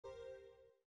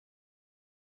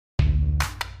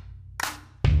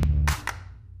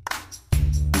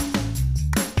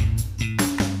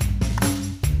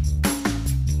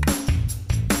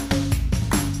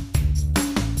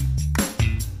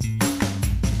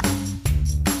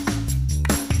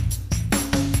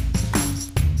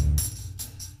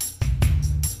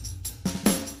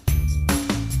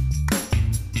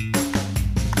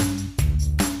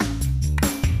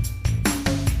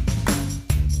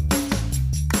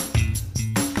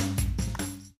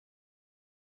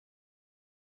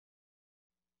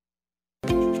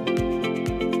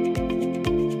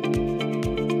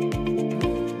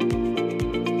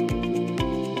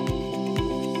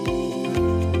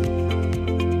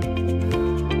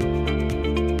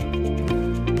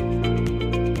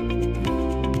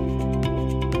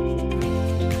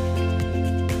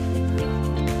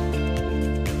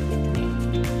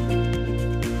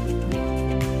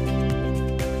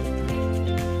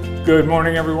Good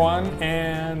morning, everyone,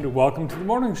 and welcome to the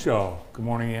morning show. Good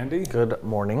morning, Andy. Good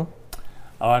morning.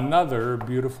 Another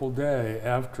beautiful day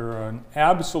after an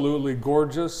absolutely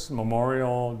gorgeous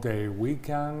Memorial Day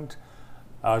weekend.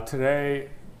 Today,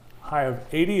 high of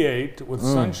 88 with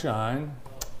sunshine.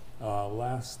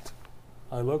 Last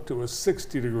I looked, it was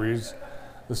 60 degrees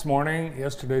this morning.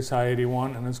 Yesterday's high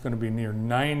 81, and it's going to be near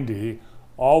 90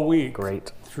 all week.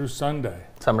 Great. Through Sunday.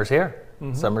 Summer's here.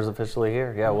 Summer's officially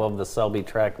here. Yeah, we'll have the Selby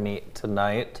track meet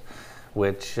tonight,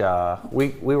 which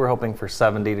we were hoping for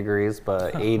 70 degrees,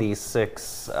 but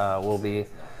 86 will be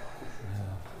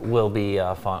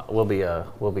fun.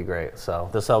 Will be great. So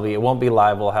the Selby, it won't be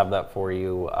live. We'll have that for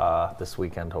you this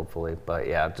weekend, hopefully. But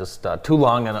yeah, just too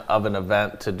long of an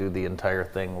event to do the entire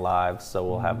thing live. So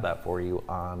we'll have that for you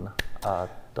on.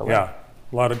 Yeah,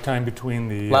 a lot of time between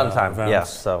the a lot of time. events. Yeah,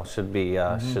 so should be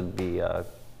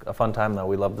a fun time though.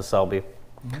 We love the Selby.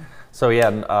 So yeah,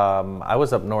 I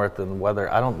was up north and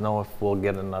weather. I don't know if we'll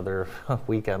get another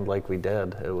weekend like we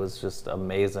did. It was just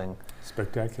amazing.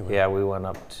 Spectacular. Yeah, we went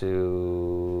up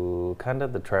to kind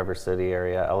of the Traverse City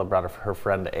area. Ella brought her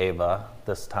friend Ava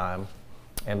this time,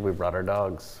 and we brought our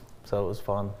dogs. So it was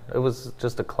fun. It was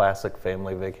just a classic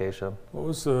family vacation. What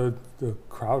was the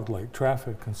crowd like,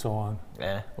 traffic and so on?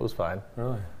 It was fine.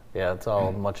 Really? Yeah, it's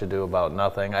all much ado about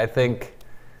nothing. I think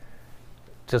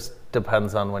just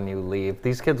depends on when you leave.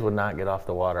 These kids would not get off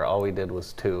the water. All we did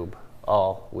was tube.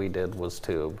 It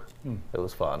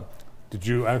was fun. Did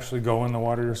you actually go in the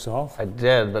water yourself? I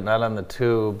did, but not on the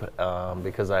tube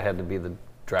because I had to be the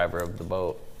driver of the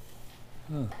boat.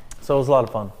 So it was a lot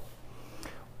of fun.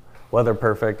 Weather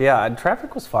perfect. Yeah, and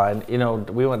traffic was fine. You know,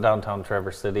 we went downtown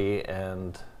Traverse City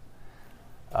and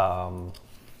yeah,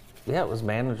 it was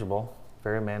manageable.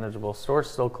 Very manageable.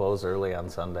 Stores still close early on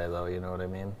Sunday, though, you know what I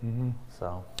mean?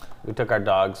 So we took our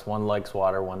dogs. One likes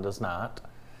water, one does not.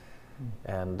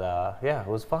 And yeah, it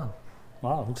was fun.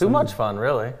 Wow. Too much fun,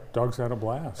 really. Dogs had a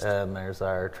blast. And there's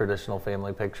our traditional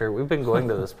family picture. We've been going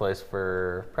to this place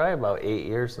for probably about 8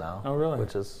 years now. Oh, really?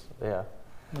 Which is, yeah.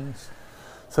 Nice.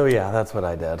 So yeah, that's what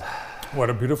I did. What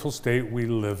a beautiful state we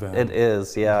live in. It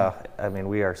is, yeah. I mean,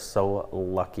 we are so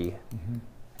lucky.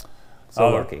 So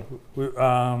lucky.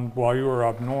 While you were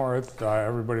up north,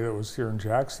 everybody that was here in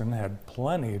Jackson had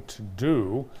plenty to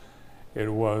do.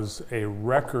 It was a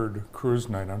record cruise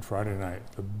night on Friday night.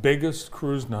 The biggest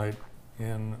cruise night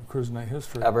in cruise night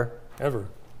history. Ever.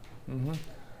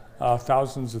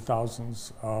 Thousands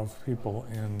of people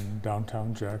in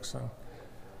downtown Jackson.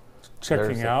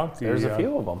 Checking out the... There's a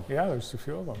few of them. Yeah, there's a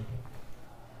few of them.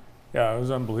 Yeah, it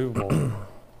was unbelievable.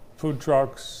 Food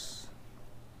trucks,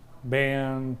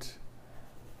 band,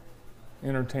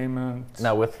 entertainment.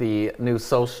 Now, with the new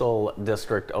social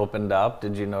district opened up,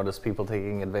 did you notice people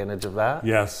taking advantage of that?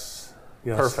 Yes.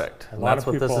 Perfect. And that's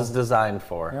what this is designed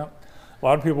for. Yep. A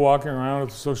lot of people walking around at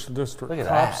the social district. Look at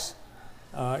cops,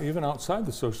 even outside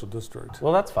the social district.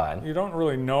 Well, that's fine. You don't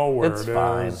really know where It's it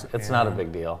fine. is. It's not a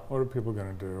big deal. What are people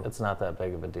going to do? It's not that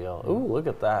big of a deal. Ooh, look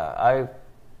at that.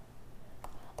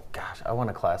 Gosh, I want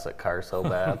a classic car so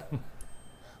bad.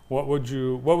 What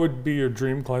would be your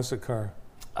dream classic car?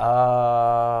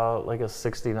 Like a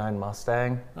 69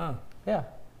 Mustang. Oh. Yeah.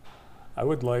 I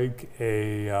would like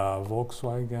a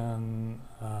Volkswagen,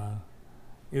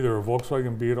 either a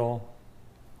Volkswagen Beetle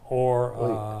or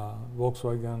a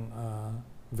Volkswagen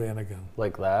Vanagon.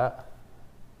 Like that?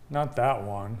 Not that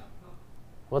one.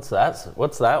 What's that?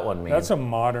 What's that one mean? That's a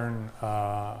modern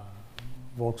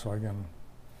Volkswagen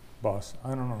bus.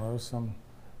 I don't know. There's some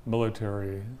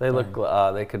military. They thing.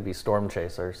 look. They could be storm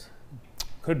chasers.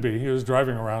 Could be. He was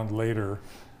driving around later,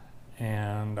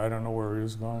 and I don't know where he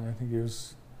was going. I think he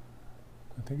was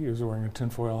wearing a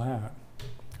tinfoil hat.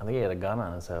 I think he had a gun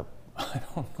on his hip. I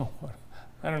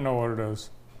don't know what it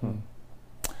is.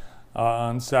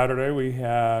 On Saturday we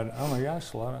had, oh my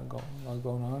gosh, a lot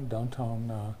going on.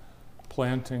 Downtown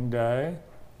Planting Day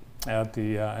at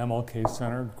the MLK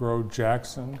Center. Grow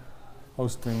Jackson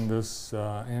hosting this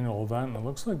annual event. And it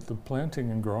looks like the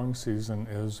planting and growing season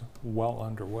is well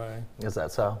underway. Is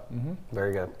that so?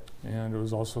 Very good. And it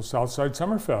was also Southside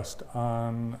Summerfest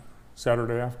on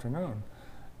Saturday afternoon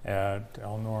at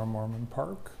Elnora Mormon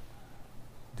Park.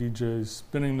 DJs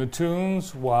spinning the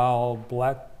tunes while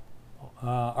black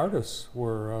artists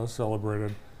were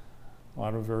celebrated. A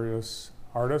lot of various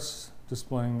artists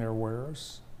displaying their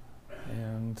wares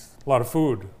and a lot of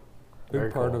food.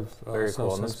 Big part of very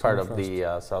cool. And this part of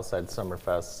the Southside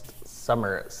Summerfest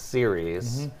Summer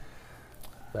Series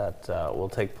that will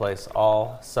take place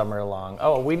all summer long.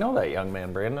 Oh, we know that young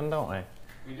man, Brandon, don't we?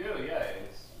 We do, yeah.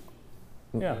 It's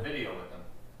the video with him.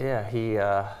 Yeah,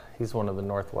 He's one of the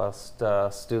Northwest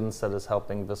students that is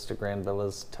helping Vista Grand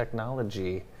Villa's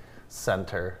Technology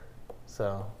Center.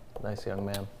 So, nice young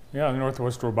man. Yeah, the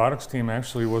Northwest Robotics team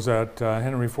actually was at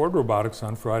Henry Ford Robotics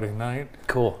on Friday night.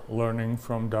 Cool. Learning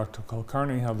from Dr.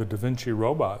 Kulkarni how the Da Vinci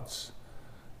robots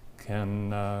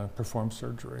can perform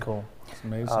surgery. Cool. It's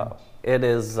amazing.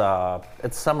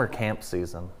 It's summer camp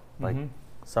season. Like,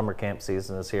 summer camp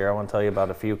season is here. I want to tell you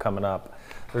about a few coming up.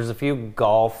 There's a few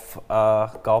golf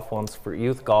ones for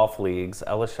youth golf leagues.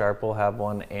 Ella Sharp will have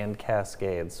one, and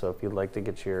Cascade. So if you'd like to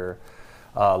get your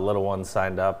little ones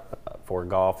signed up for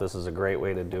golf, this is a great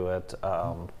way to do it.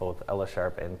 Both Ella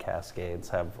Sharp and Cascades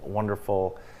have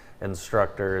wonderful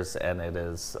instructors, and it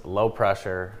is low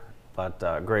pressure, but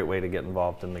a great way to get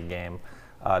involved in the game.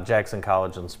 Jackson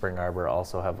College and Spring Arbor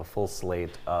also have a full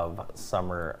slate of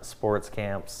summer sports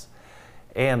camps.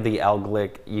 And the Al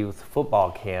Glick Youth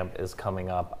Football Camp is coming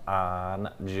up on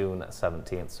June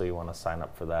 17th, so you want to sign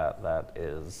up for that. That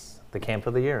is the camp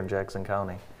of the year in Jackson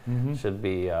County. Should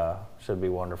be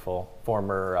wonderful.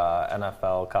 Former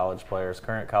NFL college players,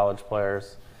 current college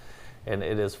players, and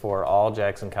it is for all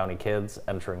Jackson County kids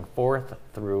entering 4th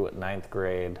through 9th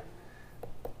grade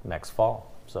next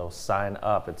fall. So sign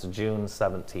up. It's June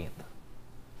 17th.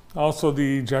 Also,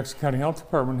 the Jackson County Health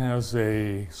Department has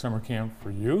a summer camp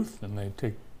for youth, and they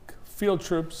take field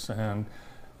trips, and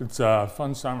it's a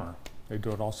fun summer. They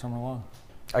do it all summer long.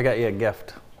 I got you a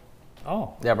gift.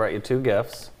 Oh. Yeah, I brought you 2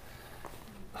 gifts.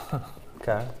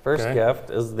 Okay. First gift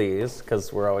is these,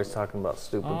 because we're always talking about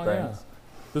stupid things. Yeah.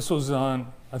 This was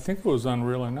on, I think it was on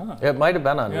Real or Not. It might have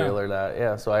been on Real or Not,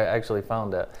 yeah. So I actually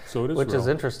found it. So it is Which real. is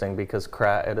interesting because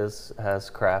has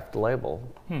craft label.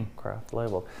 Craft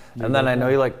label. And then I know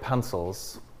you like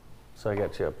pencils, so I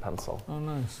got you a pencil. Oh,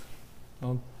 nice.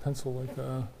 A pencil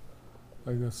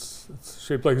it's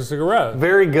shaped like a cigarette.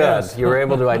 Very good. Yes. You were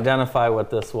able to identify what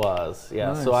this was.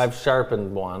 Yeah, Nice. so I've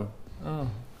sharpened one. Oh,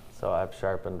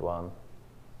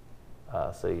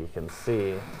 So you can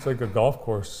see. it's like a golf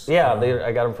course. Yeah,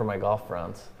 I got them for my golf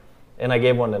friends. And I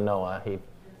gave one to Noah.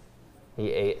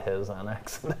 He ate his on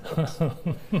accident.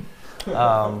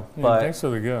 But Thanks for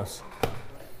the gifts.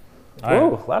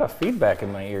 ooh, a lot of feedback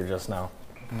in my ear just now.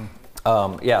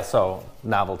 Yeah, so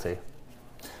novelty.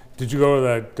 Did you go to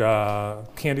that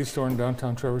candy store in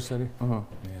downtown Traverse City? Mm-hmm.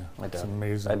 Yeah, I it's did.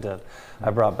 amazing. I did. I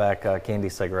brought back candy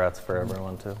cigarettes for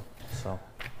everyone too. So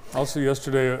Also,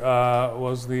 yesterday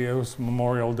was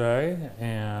Memorial Day,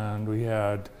 and we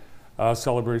had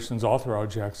celebrations all throughout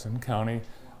Jackson County.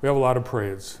 We have a lot of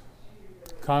parades.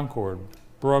 Concord,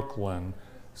 Brooklyn,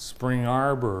 Spring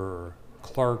Arbor,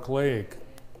 Clark Lake,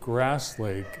 Grass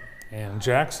Lake, and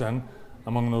Jackson,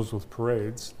 among those with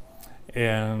parades.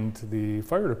 And the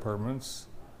fire departments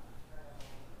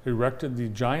erected the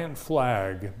giant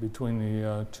flag between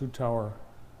the 2 tower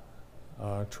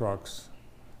trucks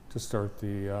to start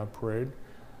the parade.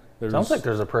 sounds like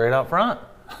there's a parade out front.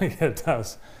 Yeah, it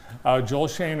does. Joel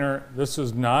Shaner, this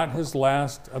is not his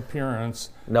last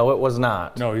appearance. No, it was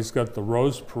not. No, he's got the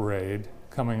Rose Parade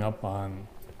coming up on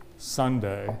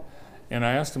Sunday. And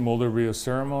I asked him, will there be a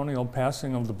ceremonial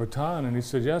passing of the baton? And he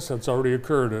said, yes, that's already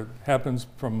occurred. It happens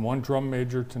from one drum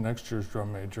major to next year's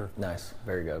drum major. Nice,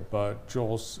 very good. But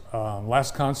Joel's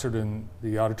last concert in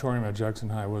the auditorium at Jackson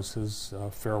High was his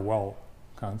farewell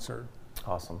concert.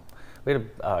 Awesome. We had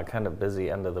a kind of busy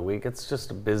end of the week. It's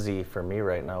just busy for me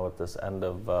right now with this end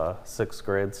of 6th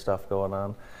grade stuff going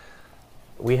on.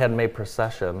 We had May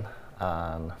procession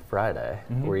on Friday.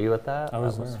 Were you at that? I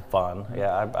was That was there. fun.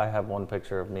 Yeah, I have one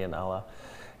picture of me and Ella.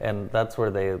 And that's where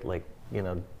they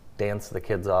dance the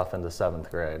kids off into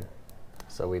 7th grade.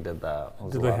 So we did that. It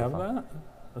was Did a they lot of have fun. that?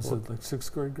 That's like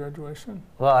 6th grade graduation?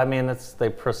 Well, I mean, they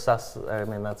process,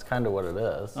 that's kind of what it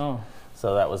is. Oh.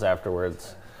 So that was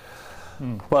afterwards.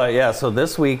 But yeah, so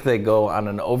this week they go on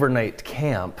an overnight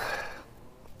camp.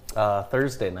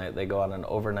 Thursday night they go on an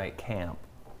overnight camp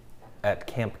at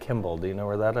Camp Kimball. Do you know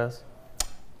where that is?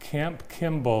 Camp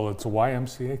Kimball, it's a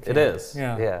YMCA camp. It is.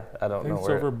 Yeah. Yeah, I I don't think know it's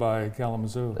where. over by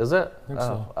Kalamazoo. Is it? I think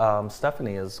so.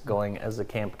 Stephanie is going as a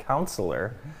camp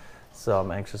counselor, so I'm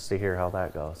anxious to hear how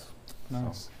that goes.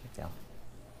 Nice. Yeah.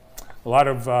 A lot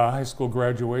of high school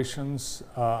graduations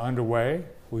underway.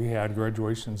 We had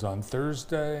graduations on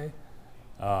Thursday,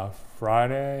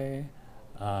 Friday.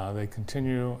 They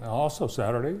continue, also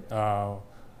Saturday.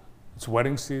 It's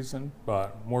wedding season,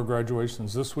 but more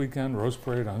graduations this weekend, Rose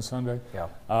Parade on Sunday. Yeah.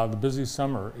 The busy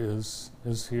summer is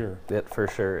here. It for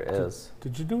sure is.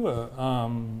 Did you do a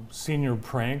senior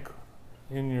prank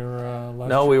in your last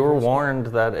No, we were year's- warned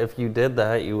that if you did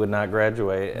that, you would not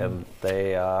graduate, and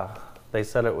they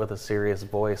said it with a serious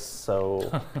voice,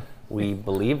 so we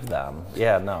believed them.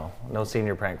 Yeah, no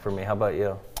senior prank for me. How about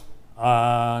you?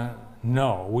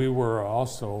 No, we were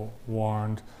also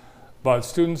warned, but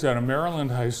students at a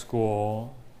Maryland high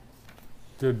school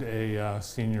did a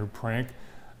senior prank.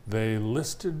 They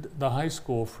listed the high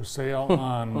school for sale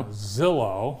on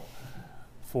Zillow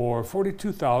for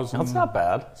 $42,069. That's not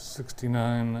bad.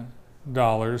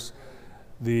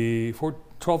 The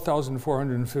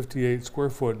 12,458 square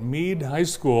foot Meade High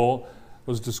School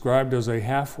was described as a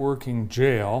half-working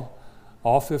jail.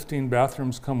 All 15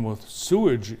 bathrooms come with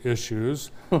sewage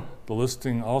issues. The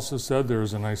listing also said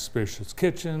there's a nice spacious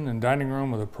kitchen and dining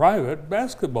room with a private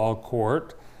basketball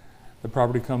court. The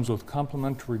property comes with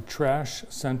complimentary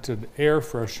trash-scented air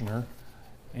freshener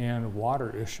and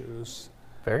water issues.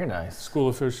 Very nice. School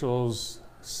officials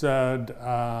said,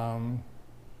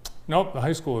 nope, the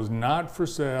high school is not for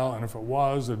sale, and if it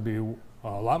was, it'd be a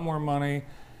lot more money.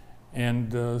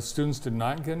 And students did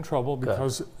not get in trouble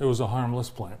because it was a harmless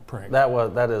prank.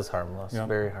 That is harmless. Yep.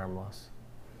 Very harmless.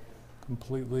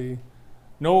 Completely.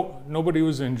 Nobody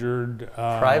was injured.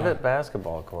 Private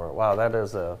basketball court. Wow,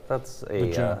 that's a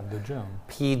the gym.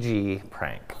 PG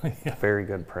prank. Yeah. Very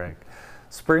good prank.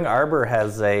 Spring Arbor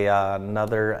has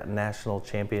another national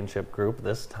championship group.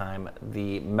 This time,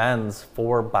 the men's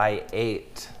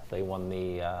 4x8. They won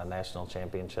the national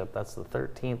championship. That's the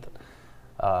 13th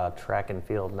track and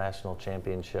field national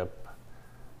championship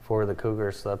for the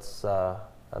Cougars. That's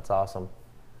awesome.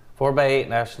 4x8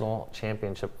 national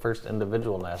championship, first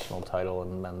individual national title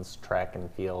in men's track and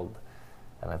field,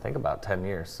 and I think about 10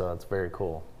 years. So that's very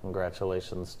cool.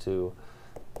 Congratulations to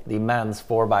the men's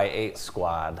 4x8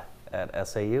 squad at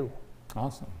SAU.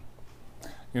 Awesome.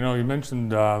 You know, you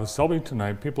mentioned the Selby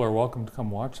tonight. People are welcome to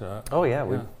come watch that. Oh yeah,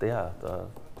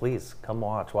 please come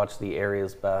watch the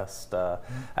area's best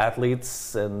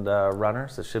athletes and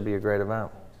runners. It should be a great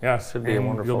event. Yes, should be a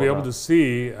wonderful you'll be able event. to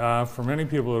see, for many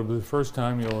people, it'll be the first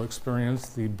time you'll experience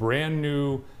the brand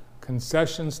new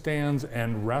concession stands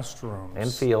and restrooms.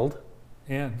 And field.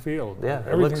 And field. Yeah, it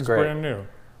looks Everything's great. brand new.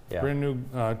 Yeah. Brand new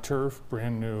turf,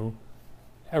 brand new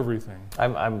everything.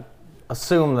 I'm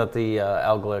assume that the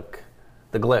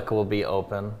Glick will be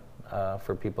open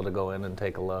for people to go in and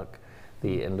take a look.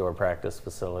 The indoor practice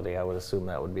facility, I would assume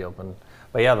that would be open.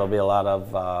 But yeah, there'll be a lot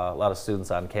of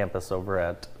students on campus over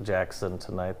at Jackson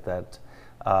tonight that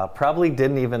probably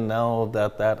didn't even know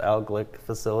that Al Glick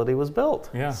facility was built.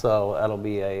 Yeah. So that'll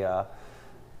be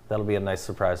a nice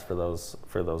surprise for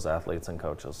those athletes and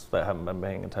coaches that haven't been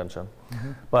paying attention.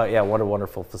 Mm-hmm. But yeah, what a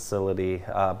wonderful facility.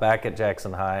 Back at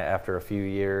Jackson High after a few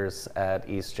years at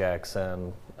East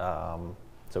Jackson.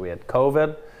 So we had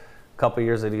COVID. Couple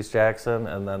years at East Jackson,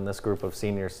 and then this group of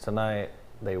seniors tonight,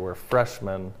 they were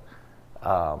freshmen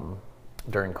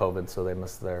during COVID, so they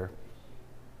missed their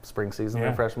spring season,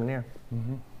 their freshman year.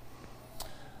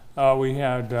 Mm-hmm. We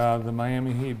had the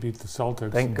Miami Heat beat the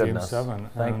Celtics Thank in goodness. Game 7.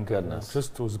 Thank goodness. It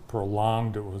just was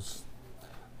prolonged. It was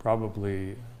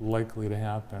probably likely to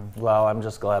happen. Well, I'm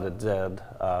just glad it did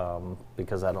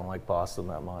because I don't like Boston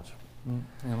that much.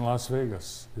 And Las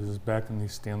Vegas is back in the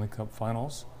Stanley Cup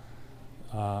Finals.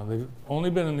 They've only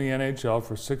been in the NHL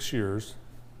for 6 years.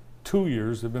 2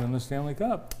 years they've been in the Stanley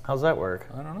Cup. How's that work?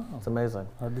 I don't know. It's amazing.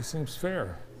 Hardly seems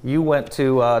fair. You went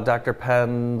to Dr.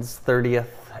 Penn's 30th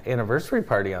anniversary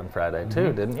party on Friday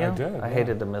too, didn't you? I did. I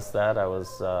hated to miss that. I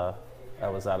was out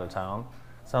of town.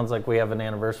 Sounds like we have an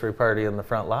anniversary party in the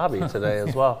front lobby today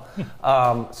as well.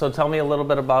 So tell me a little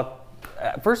bit about.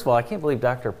 First of all, I can't believe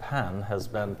Dr. Penn has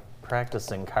been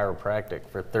practicing chiropractic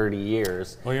for 30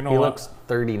 years. Well, you know he what? looks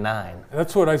 39.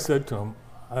 That's what I said to him.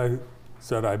 I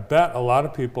said, I bet a lot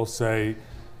of people say,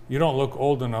 you don't look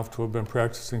old enough to have been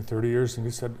practicing 30 years. And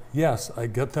he said, yes, I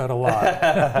get that a lot.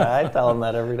 I tell him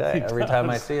that every day, every time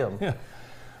I see him. Yeah.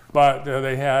 But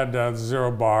they had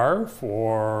Zero Bar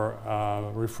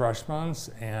for refreshments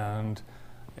and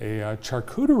a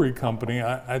charcuterie company.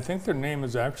 I think their name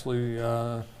is actually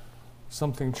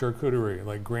something charcuterie,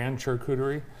 like Grand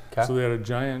Charcuterie. Okay. So they had a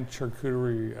giant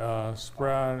charcuterie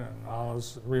spread, and all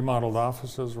his remodeled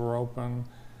offices were open.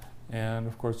 And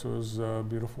of course, it was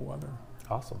beautiful weather.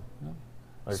 Awesome. Yeah.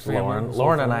 There's Family Lauren. was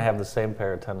Lauren all and I fun. have the same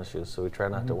pair of tennis shoes, so we try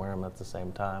not to wear them at the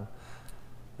same time.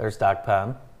 There's Doc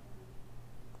Penn.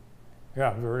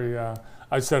 Yeah, very.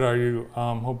 I said, are you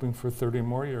hoping for 30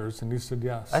 more years? And he said,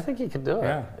 yes. I think he could do it.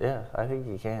 Yeah. Yeah, I think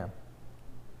he can.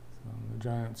 The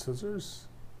giant scissors.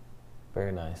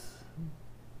 Very nice.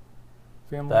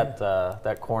 Family.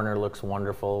 That corner looks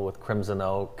wonderful with Crimson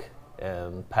Oak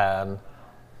and Penn,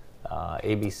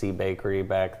 ABC Bakery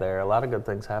back there. A lot of good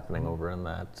things happening over in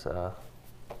that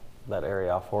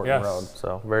area off Horton Yes. Road.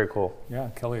 So very cool. Yeah,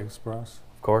 Kelly Express.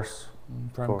 Of course.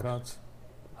 Prime course. Cuts.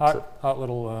 hot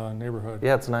little neighborhood.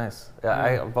 Yeah, it's nice.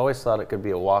 Yeah, I've always thought it could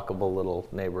be a walkable little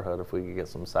neighborhood if we could get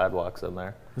some sidewalks in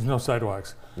there. There's no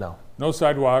sidewalks. No. No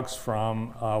sidewalks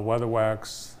from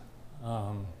Weatherwax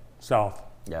south.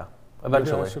 Yeah, Maybe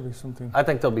eventually. that should be something I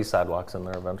think there'll be sidewalks in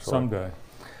there eventually. someday.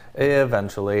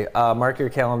 Eventually. Mark your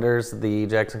calendars. The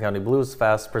Jackson County Blues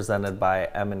Fest presented by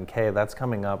M&K. That's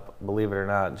coming up, believe it or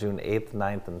not, June 8th,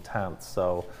 9th, and 10th.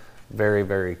 So very,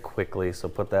 very quickly. So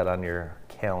put that on your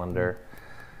calendar.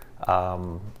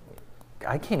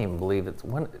 I can't even believe it's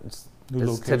when.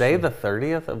 New Is today location. the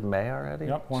 30th of May already?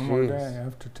 Yep, one more Jeez. day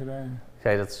after today.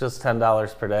 Okay, it's just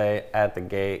 $10 per day at the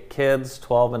gate. Kids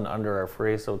 12 and under are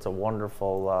free, so it's a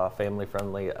wonderful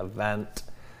family-friendly event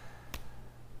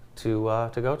to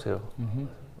go to. Mm-hmm.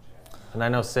 And I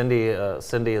know Cindy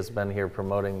has been here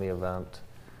promoting the event.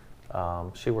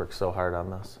 She works so hard on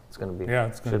this. It's going to be Yeah,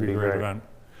 it's going to should be a great event.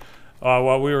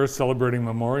 While we were celebrating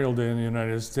Memorial Day in the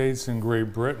United States and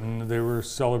Great Britain, they were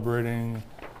celebrating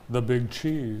the Big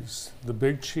Cheese. The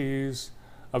Big Cheese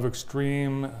of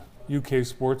extreme UK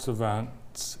sports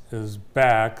events is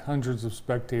back. Hundreds of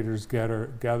spectators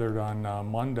gathered on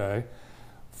Monday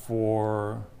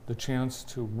for the chance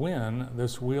to win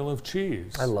this wheel of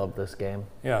cheese. I love this game.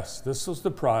 Yes, this was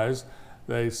the prize.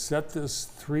 They set this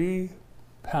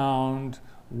 3-pound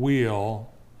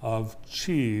wheel of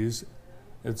cheese.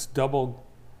 It's double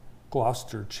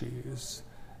Gloucester cheese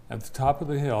at the top of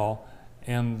the hill,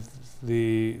 and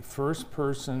the first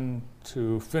person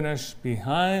to finish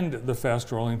behind the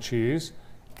fast rolling cheese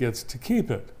gets to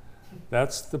keep it.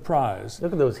 That's the prize.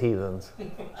 Look at those heathens.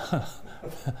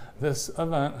 This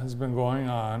event has been going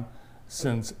on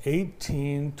since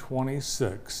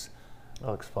 1826, That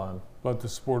looks fun. but the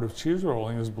sport of cheese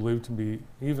rolling is believed to be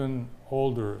even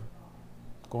older,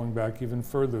 going back even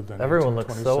further than Everyone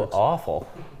looks so 1826. awful.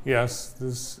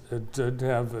 Yes, it did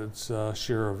have its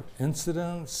share of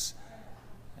incidents,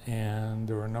 and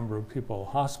there were a number of people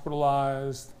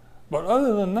hospitalized. But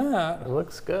other than that, It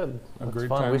looks good. A It's great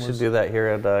fun. time We should was- do that here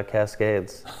at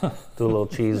Cascades. Do a little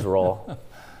cheese roll.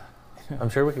 I'm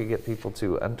sure we could get people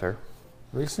to enter.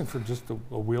 racing for just a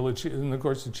wheel of cheese, and of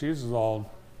course the cheese is all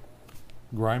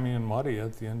grimy and muddy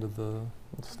at the end of the.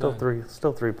 Still day.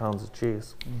 3 pounds of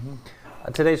cheese. Mhm.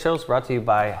 Today's show is brought to you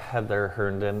by Heather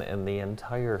Herndon and the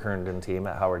entire Herndon team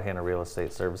at Howard Hanna Real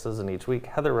Estate Services. And each week,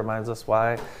 Heather reminds us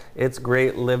why it's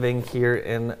great living here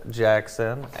in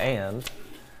Jackson. And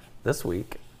this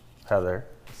week, Heather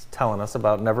is telling us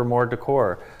about Nevermore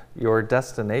Decor. Your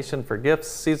destination for gifts,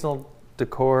 seasonal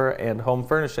decor, and home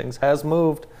furnishings has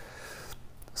moved.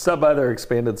 Stop by their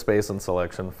expanded space and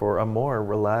selection for a more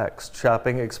relaxed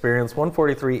shopping experience.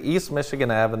 143 East Michigan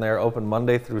Ave, and they're open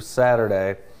Monday through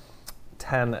Saturday,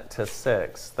 10 to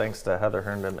 6. Thanks to Heather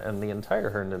Herndon and the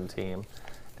entire Herndon team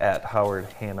at Howard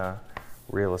Hanna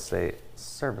Real Estate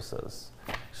Services.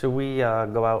 Should we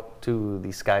go out to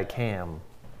the Sky Cam?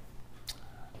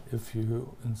 If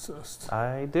you insist.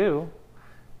 I do.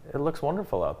 It looks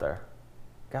wonderful out there.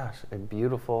 Gosh, a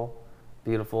beautiful,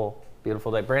 beautiful,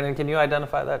 beautiful day. Brandon, can you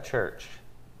identify that church?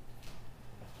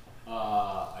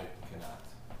 I cannot.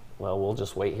 Well, we'll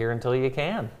just wait here until you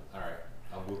can. All right,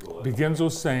 I'll Google it. Begins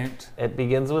with Saint It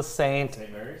begins with Saint.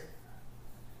 St. Mary's?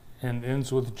 and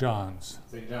ends with John's.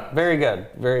 St. John's. Very good,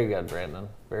 Brandon.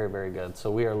 Very, very good. So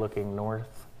we are looking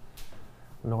north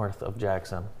of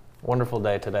Jackson. Wonderful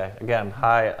day today. Again,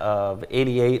 high of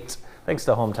 88. Thanks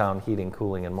to Hometown Heating,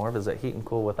 Cooling, and more. Visit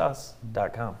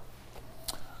heatandcoolwithus.com.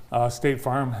 State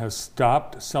Farm has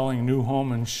stopped selling new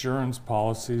home insurance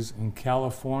policies in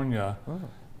California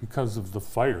because of the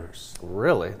fires.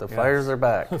 Really? The Yes. fires are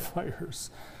back. The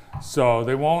fires. So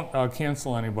they won't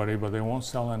cancel anybody, but they won't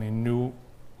sell any new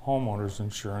homeowners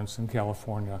insurance in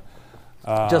California.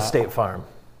 Just State Farm.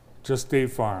 Just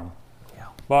State Farm. Yeah.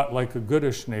 But like a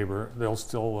goodish neighbor, they'll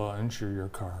still insure your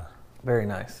car. Very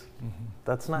nice.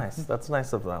 That's nice. That's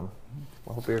nice of them.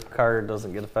 I hope your car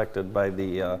doesn't get affected by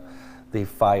the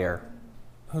fire.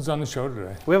 Who's on the show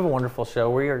today? We have a wonderful show.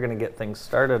 We are going to get things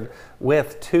started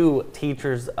with 2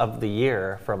 Teachers of the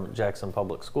Year from Jackson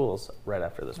Public Schools right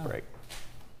after this break.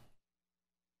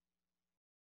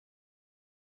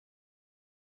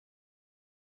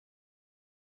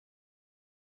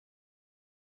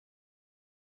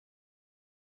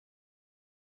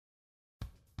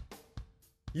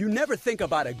 You never think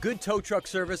about a good tow truck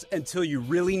service until you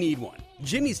really need one.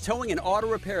 Jimmy's Towing and Auto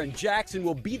Repair in Jackson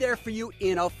will be there for you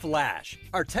in a flash.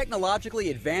 Our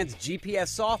technologically advanced GPS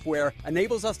software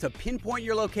enables us to pinpoint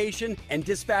your location and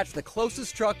dispatch the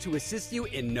closest truck to assist you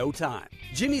in no time.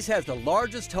 Jimmy's has the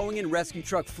largest towing and rescue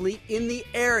truck fleet in the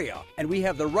area, and we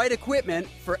have the right equipment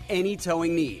for any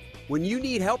towing need. When you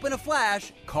need help in a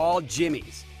flash, call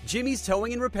Jimmy's. Jimmy's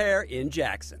Towing and Repair in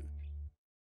Jackson.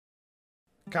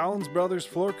 Collins Brothers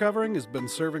Floor Covering has been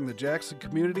serving the Jackson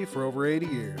community for over 80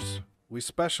 years. We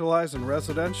specialize in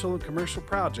residential and commercial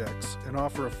projects and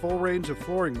offer a full range of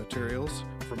flooring materials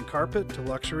from carpet to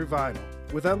luxury vinyl.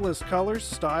 With endless colors,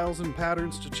 styles, and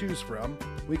patterns to choose from,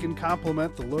 we can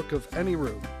complement the look of any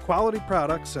room. Quality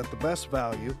products at the best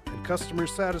value and customer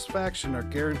satisfaction are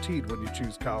guaranteed when you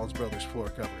choose Collins Brothers Floor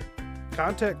Covering.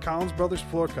 Contact Collins Brothers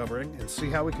Floor Covering and see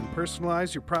how we can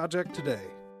personalize your project today.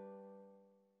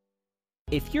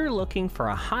 If you're looking for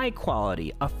a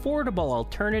high-quality, affordable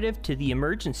alternative to the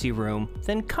emergency room,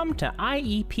 then come to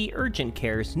IEP Urgent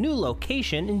Care's new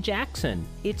location in Jackson.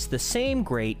 It's the same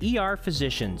great ER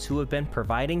physicians who have been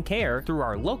providing care through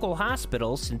our local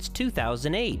hospitals since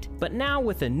 2008, but now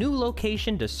with a new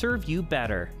location to serve you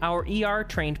better. Our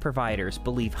ER-trained providers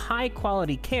believe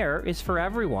high-quality care is for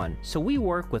everyone, so we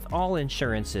work with all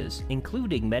insurances,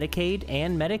 including Medicaid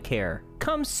and Medicare.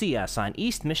 Come see us on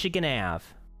East Michigan Ave.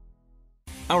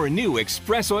 Our new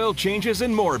Express Oil Changes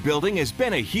and More building has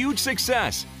been a huge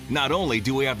success. Not only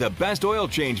do we have the best oil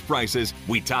change prices,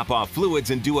 we top off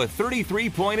fluids and do a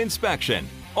 33-point inspection.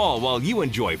 All while you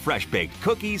enjoy fresh-baked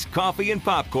cookies, coffee, and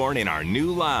popcorn in our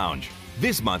new lounge.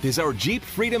 This month is our Jeep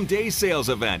Freedom Day sales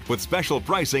event with special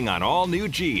pricing on all new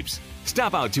Jeeps.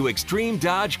 Stop out to Extreme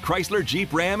Dodge Chrysler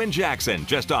Jeep Ram in Jackson,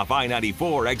 just off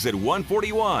I-94 exit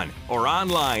 141, or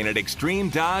online at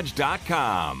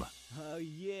extremedodge.com. Oh,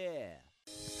 yeah.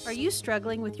 Are you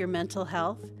struggling with your mental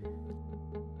health?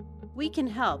 We can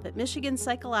help at Michigan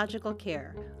Psychological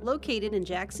Care, located in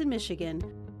Jackson, Michigan.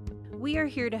 We are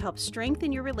here to help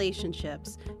strengthen your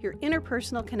relationships, your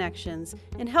interpersonal connections,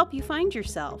 and help you find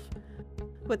yourself.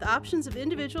 With options of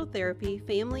individual therapy,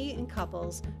 family and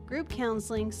couples, group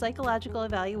counseling, psychological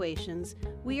evaluations,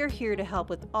 we are here to help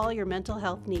with all your mental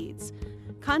health needs.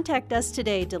 Contact us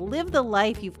today to live the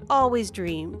life you've always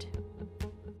dreamed.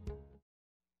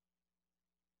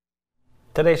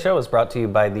 Today's show is brought to you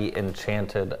by the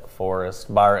Enchanted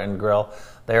Forest Bar and Grill.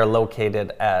 They are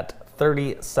located at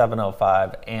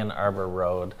 3705 Ann Arbor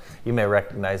Road. You may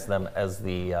recognize them as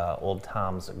the Old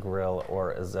Tom's Grill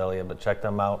or Azalea, but check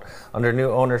them out. Under new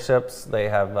ownerships, they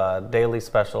have a daily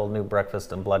special new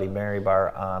breakfast and Bloody Mary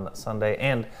bar on Sunday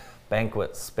and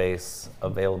banquet space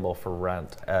available for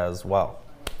rent as well.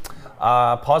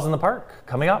 Pause in the Park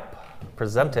coming up,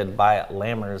 presented by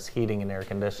Lammers Heating and Air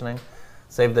Conditioning.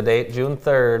 Save the date, June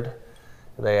 3rd.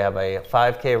 They have a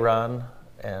 5K run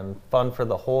and fun for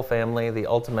the whole family, the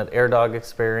ultimate air dog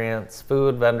experience,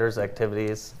 food, vendors,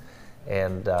 activities,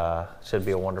 and should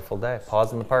be a wonderful day.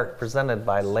 Pause in the Park, presented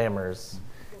by Lammers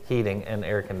Heating and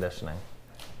Air Conditioning.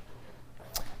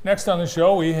 Next on the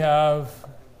show, we have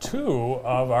two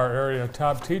of our area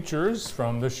top teachers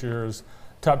from this year's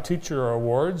Top Teacher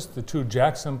Awards, the two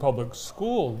Jackson Public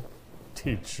School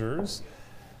teachers,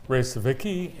 Ray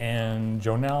Savicki and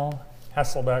Jonelle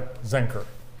Hasselbeck-Zenker.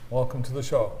 Welcome to the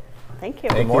show. Thank you.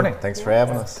 Good morning. Thanks for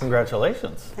having us.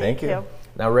 Congratulations. Thank you.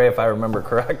 Now, Ray, if I remember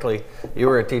correctly, you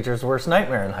were a teacher's worst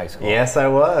nightmare in high school. Yes, I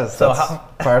was. So That's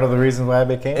part of the reason why I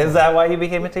became Is that why you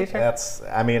became a teacher?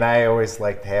 I always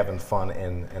liked having fun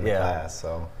in the class,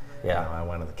 so yeah. I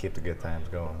wanted to keep the good times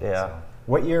going. Yeah. So.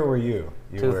 What year were you?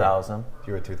 2000.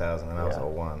 You were 2000, and I was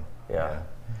 01. Yeah.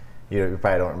 You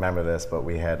probably don't remember this, but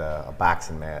we had a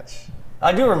boxing match.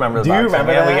 I do remember the boxing. boxing.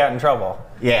 Do you remember that? We got in trouble.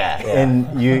 Yeah,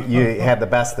 and you had the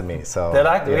best of me. So did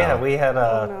I? Yeah, we had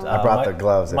I brought the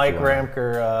gloves. Mike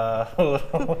Ramker.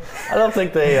 I don't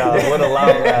think they would allow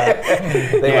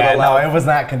that. No, it was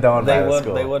not condoned by the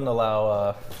school. They wouldn't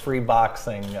allow free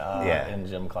boxing in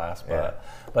gym class.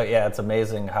 But yeah, it's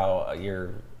amazing how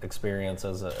your experience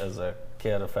as a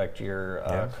kid affect your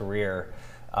career.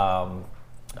 How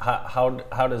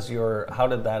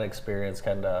did that experience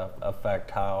kind of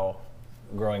affect how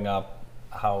growing up,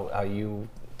 how you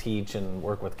teach and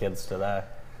work with kids today?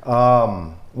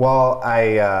 Well,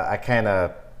 I kind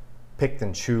of picked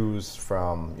and choose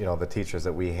from the teachers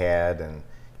that we had, and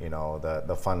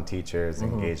the fun teachers,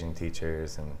 engaging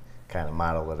teachers, and kind of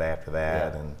modeled it after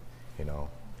that, and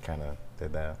kind of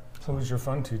did that. Who was your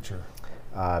fun teacher?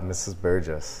 Mrs.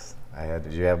 Burgess.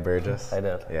 Did you have Burgess? I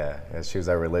did. Yeah, she was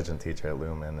our religion teacher at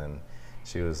Lumen, and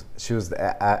she was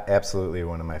absolutely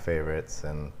one of my favorites,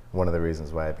 and one of the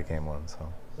reasons why I became one.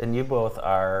 So. And you both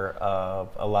are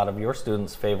a lot of your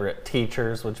students' favorite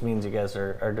teachers, which means you guys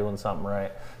are doing something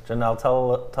right. Jonelle,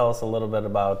 tell us a little bit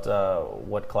about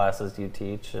what classes you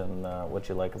teach and what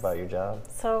you like about your job.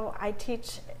 So I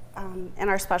teach in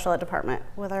our special ed department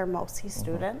with our MOPSI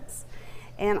students.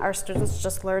 And our students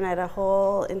just learn at a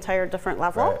whole entire different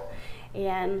level. Right.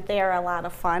 And they are a lot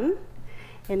of fun.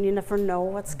 and you never know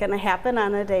what's going to happen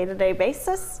on a day-to-day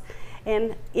basis.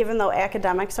 And even though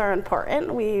academics are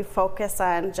important, we focus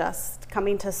on just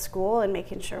coming to school and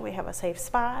making sure we have a safe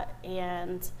spot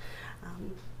and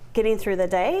getting through the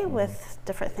day with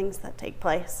different things that take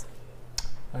place.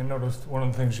 I noticed one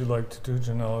of the things you like to do,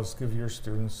 Janelle, is give your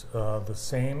students the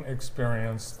same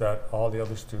experience that all the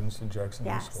other students in Jackson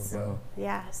High School get.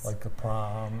 Yes. Like a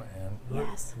prom and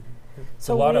yes. It's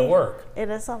a lot of work. It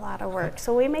is a lot of work.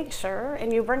 So we make sure,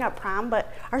 and you bring up prom,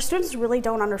 but our students really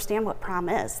don't understand what prom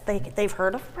is. They've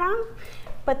heard of prom,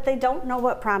 but they don't know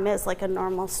what prom is like a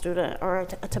normal student or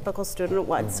a typical student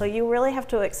would. So you really have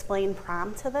to explain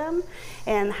prom to them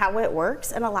and how it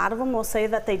works. And a lot of them will say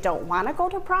that they don't want to go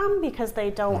to prom because they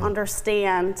don't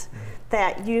understand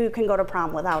that you can go to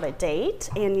prom without a date,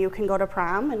 and you can go to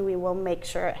prom and we will make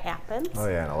sure it happens. Oh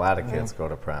yeah, and a lot of kids go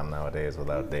to prom nowadays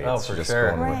without dates. Oh, for just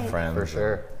sure. going with friends. For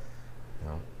sure.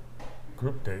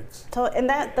 Group dates. So, and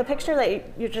the picture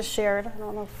that you just shared, I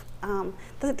don't know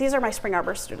if, these are my Spring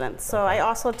Arbor students. So I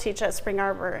also teach at Spring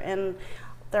Arbor, and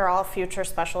they're all future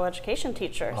special education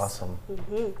teachers. Awesome.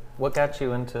 What got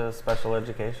you into special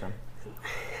education?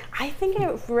 I think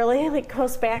it really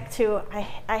goes back to,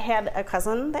 I had a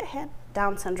cousin that had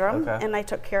Down syndrome, and I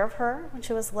took care of her when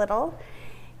she was little.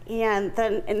 And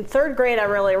then in third grade, I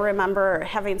really remember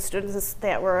having students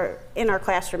that were in our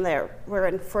classroom that were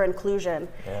in for inclusion.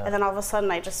 And then all of a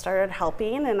sudden, I just started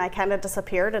helping, and I kind of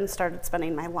disappeared and started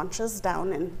spending my lunches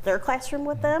down in their classroom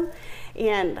with them.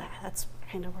 And that's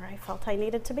kind of where I felt I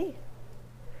needed to be.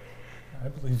 I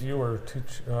believe you were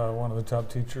one of the top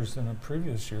teachers in a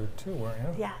previous year too, weren't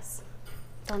you? Yes.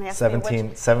 Don't ask 17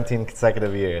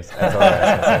 consecutive years. That's all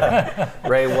I can say.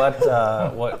 Ray,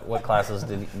 what classes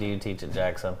do you teach at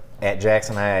Jackson? At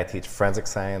Jackson High, I teach forensic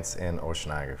science and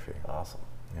oceanography. Awesome.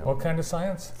 Yep. What kind of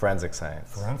science? Forensic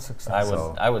science. Forensic science.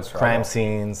 I would struggle. Crime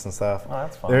scenes and stuff. Oh,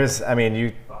 that's fun. There's, I mean,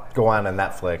 you go on to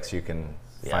Netflix, you can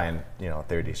find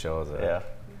 30 shows.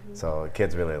 So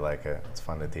kids really like it. It's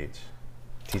fun to teach.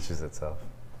 Teaches itself.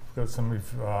 Got some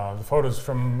of the photos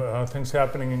from things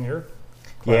happening in your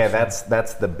classroom. Yeah,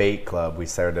 that's the debate club. We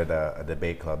started a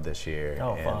debate club this year.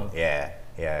 Oh, fun. Yeah.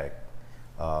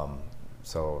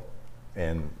 So,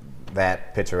 in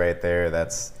that picture right there,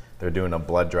 they're doing a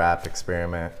blood drop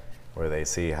experiment where they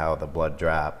see how the blood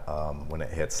drop when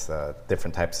it hits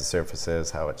different types of surfaces,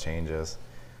 how it changes.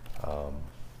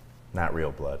 Not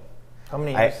real blood. How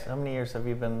many years have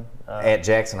you been at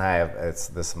Jackson High?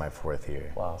 This is my 4th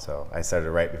year. Wow. So I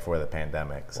started right before the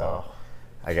pandemic. So wow.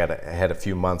 I had a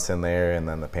few months in there, and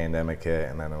then the pandemic hit,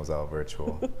 and then it was all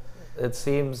virtual. It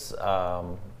seems,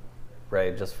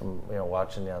 Ray, just from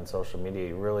watching you on social media,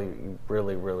 you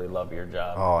really love your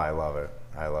job. Oh, I love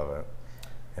it.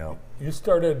 Yep. You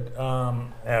started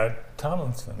at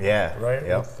Tomlinson. Yeah. Right.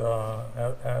 Yep. With,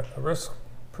 at risk.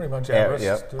 Pretty much at-risk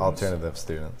students. Alternative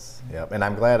students. Yep, and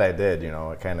I'm glad I did.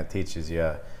 It kind of teaches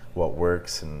you what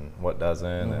works and what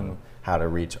doesn't, and how to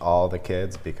reach all the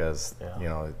kids because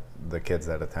the kids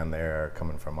that attend there are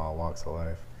coming from all walks of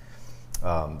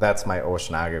life. That's my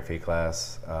oceanography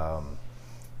class.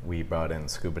 We brought in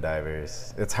scuba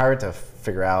divers. It's hard to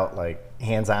figure out like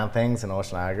hands-on things in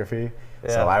oceanography,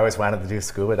 so I always wanted to do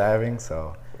scuba diving.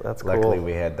 So that's luckily cool.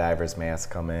 we had divers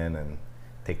masks come in and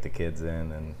take the kids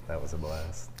in, and that was a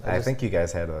blast. I think you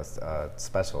guys had a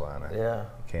special on it. Yeah.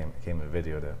 Came and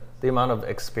videoed it. The amount of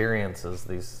experiences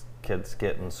these kids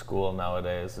get in school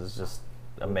nowadays is just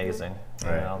amazing.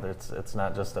 Right. It's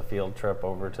not just a field trip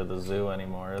over to the zoo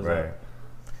anymore, is it?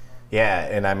 Yeah,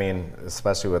 and I mean,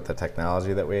 especially with the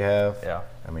technology that we have. Yeah.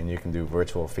 I mean, you can do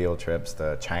virtual field trips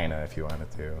to China if you wanted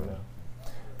to.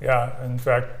 Yeah, in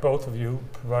fact, both of you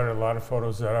provided a lot of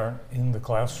photos that aren't in the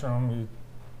classroom. You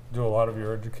do a lot of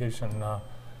your education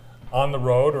on the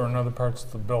road or in other parts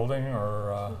of the building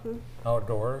or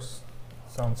outdoors.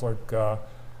 Sounds like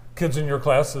kids in your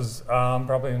classes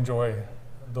probably enjoy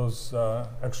those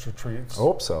extra treats.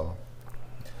 Hope so.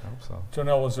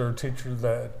 Janelle, was there a teacher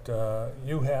that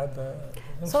you had that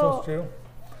influenced you?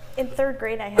 In 3rd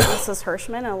grade, I had Mrs.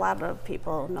 Hirschman. A lot of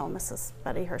people know Mrs.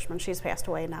 Betty Hirschman. She's passed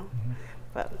away now,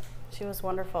 but she was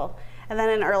wonderful. And then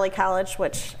in early college,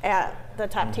 which at the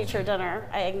top teacher dinner,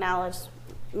 I acknowledged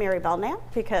Mary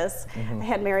Belknap because I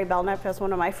had Mary Belknap as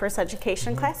one of my first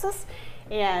education classes,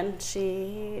 and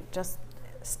she just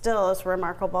still is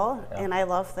remarkable, and I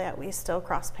love that we still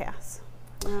cross paths.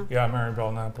 Yeah, Mary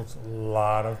Belknap was a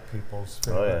lot of people's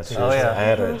favorite teacher. I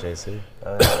had her at JC.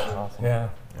 Awesome. Yeah.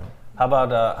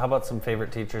 How about some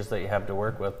favorite teachers that you have to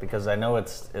work with? Because I know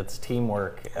it's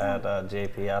teamwork at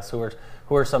JPS.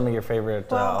 Who are some of your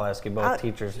favorite? I'll ask you both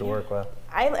teachers to work with.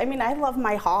 I mean, I love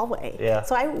my hallway. Yeah.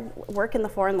 So I work in the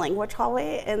foreign language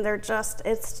hallway, and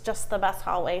it's just the best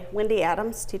hallway. Wendy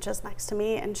Adams teaches next to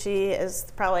me, and she's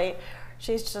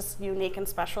just unique and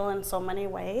special in so many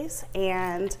ways,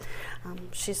 and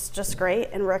she's just great.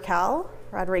 And Raquel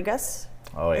Rodriguez.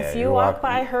 Oh, yeah. If you walk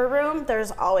by her room,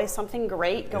 there's always something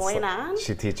great going on.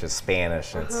 She teaches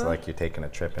Spanish. It's like you're taking a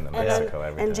trip into Mexico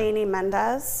every time. And Janie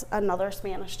Mendez, another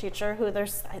Spanish teacher, who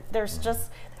there's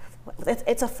just,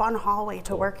 it's a fun hallway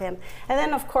to work in. And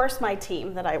then, of course, my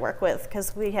team that I work with,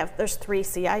 because there's 3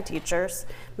 CI teachers,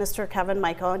 Mr. Kevin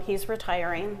Michael, and he's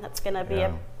retiring. That's going to be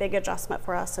a big adjustment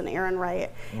for us, and Aaron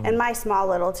Wright. And my small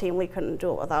little team, we couldn't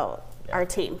do it without our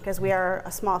team, because we are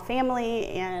a small family,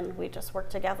 and we just work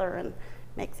together and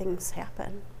make things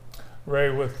happen. Ray,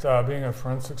 with being a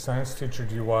forensic science teacher,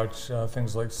 do you watch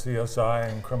things like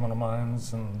CSI and Criminal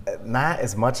Minds? And not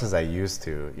as much as I used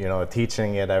to. You know,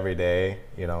 teaching it every day,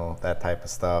 you know, that type of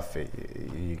stuff.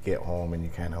 You get home and you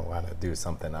kind of want to do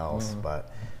something else.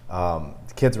 But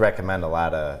kids recommend a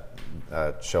lot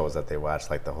of shows that they watch,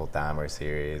 like the whole Dahmer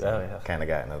series. Kind of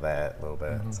got into that a little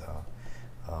bit. So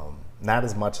not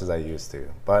as much as I used to.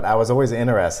 But I was always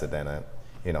interested in it.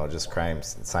 You know, just crime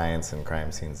science and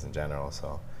crime scenes in general.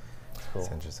 So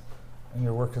it's interesting. And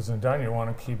your work isn't done. You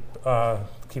want to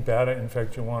keep at it. In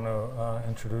fact, you want to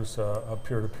introduce a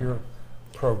peer-to-peer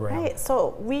program. Right.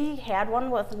 So we had one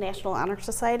with the National Honor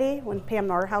Society when Pam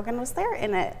Nordhagen was there,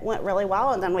 and it went really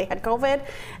well. And then we had COVID,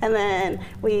 and then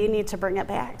we need to bring it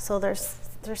back. So there's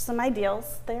some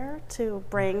ideals there to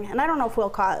bring, and I don't know if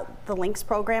we'll call it the Links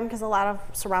program, because a lot of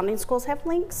surrounding schools have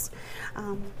Links.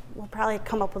 We'll probably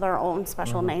come up with our own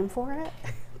special name for it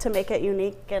to make it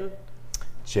unique and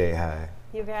J-High.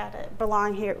 You got it.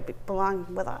 Belong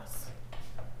with us.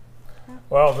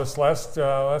 Well, this last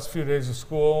few days of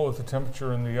school with the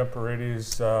temperature in the upper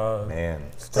 80s. Man,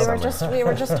 we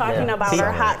were just talking about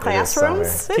our hot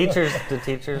classrooms. Do teachers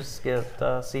get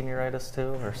senioritis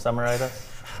too, or summeritis?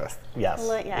 Yes.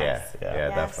 Yeah,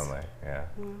 definitely. Yeah.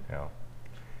 Yeah.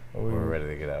 We're ready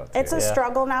to get out. It's a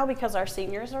struggle now because our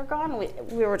seniors are gone.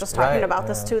 We were just talking about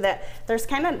this too, that there's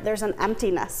an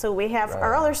emptiness. So we have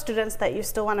our other students that you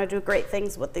still want to do great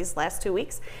things with these last 2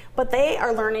 weeks, but they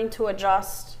are learning to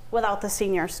adjust without the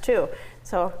seniors too.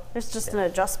 So there's just an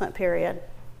adjustment period.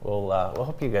 We'll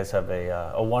hope you guys have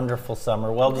a wonderful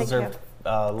summer. Well deserved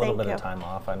a little bit of time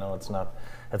off. I know it's not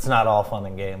all fun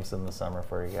and games in the summer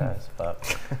for you guys, but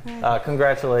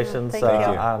congratulations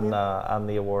on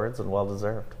the awards, and well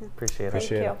deserved. Appreciate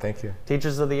it. Thank you.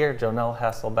 Teachers of the Year, Jonelle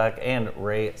Hasselbeck and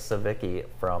Ray Savicki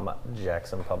from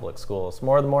Jackson Public Schools.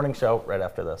 More of the morning show right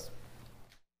after this.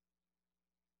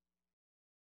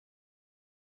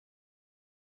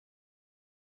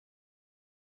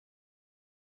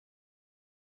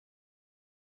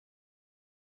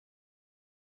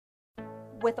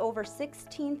 With over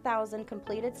 16,000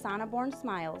 completed Sonneborn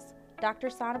smiles, Dr.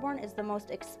 Sonneborn is the most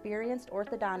experienced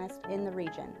orthodontist in the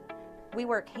region. We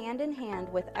work hand in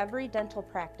hand with every dental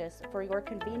practice for your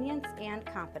convenience and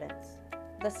confidence.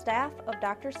 The staff of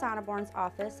Dr. Sonneborn's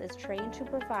office is trained to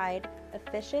provide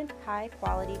efficient,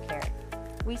 high-quality care.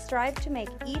 We strive to make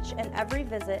each and every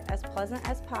visit as pleasant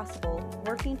as possible,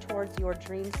 working towards your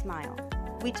dream smile.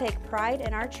 We take pride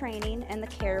in our training, and the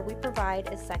care we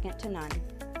provide is second to none.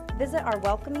 Visit our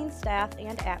welcoming staff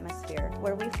and atmosphere,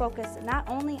 where we focus not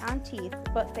only on teeth,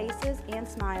 but faces and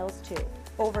smiles too.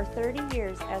 Over 30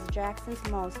 years as Jackson's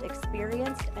most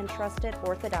experienced and trusted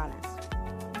orthodontist.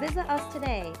 Visit us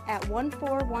today at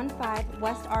 1415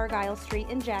 West Argyle Street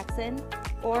in Jackson,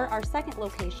 or our second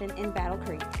location in Battle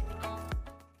Creek.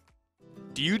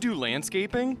 Do you do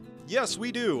landscaping? Yes,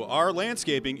 we do. Our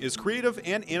landscaping is creative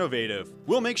and innovative.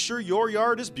 We'll make sure your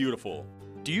yard is beautiful.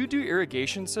 Do you do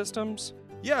irrigation systems?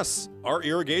 Yes, our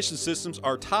irrigation systems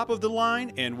are top of the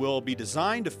line and will be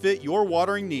designed to fit your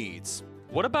watering needs.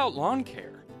 What about lawn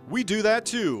care? We do that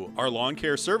too. Our lawn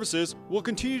care services will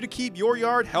continue to keep your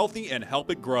yard healthy and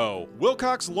help it grow.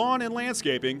 Wilcox Lawn and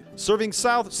Landscaping, serving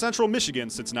South Central Michigan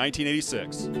since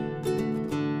 1986.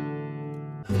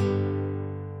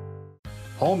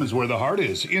 Home is where the heart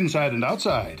is, inside and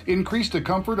outside. Increase the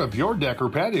comfort of your deck or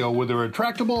patio with a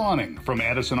retractable awning from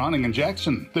Addison Awning in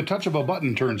Jackson. The touch of a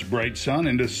button turns bright sun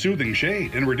into soothing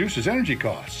shade and reduces energy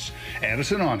costs.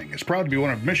 Addison Awning is proud to be one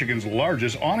of Michigan's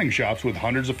largest awning shops with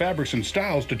hundreds of fabrics and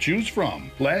styles to choose from.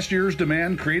 Last year's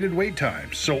demand created wait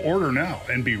times, so order now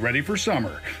and be ready for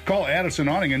summer. Call Addison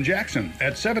Awning in Jackson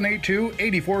at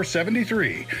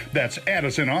 782-8473. That's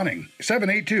Addison Awning,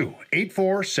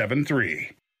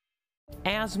 782-8473.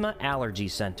 Asthma Allergy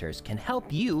Centers can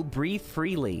help you breathe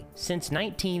freely. Since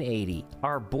 1980,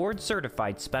 our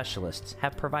board-certified specialists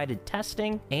have provided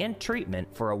testing and treatment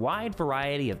for a wide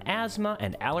variety of asthma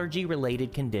and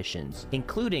allergy-related conditions,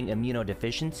 including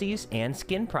immunodeficiencies and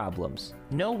skin problems.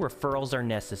 No referrals are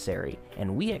necessary,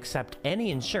 and we accept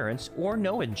any insurance or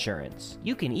no insurance.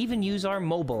 You can even use our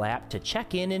mobile app to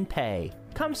check in and pay.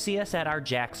 Come see us at our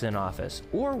Jackson office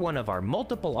or one of our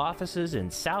multiple offices in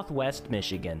Southwest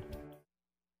Michigan.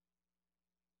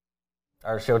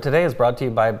 Our show today is brought to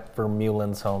you by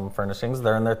Vermeulen's Home Furnishings.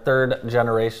 They're in their third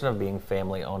generation of being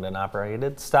family owned and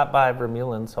operated. Stop by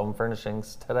Vermeulen's Home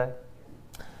Furnishings today.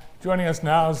 Joining us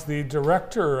now is the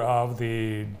director of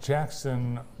the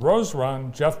Jackson Rose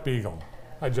Run, Jeff Beagle.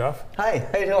 Hi, Jeff. Hi,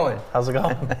 how you doing? How's it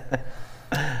going?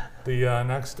 The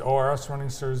next ORS Running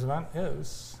Series event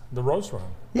is the Rose Run.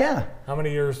 Yeah. How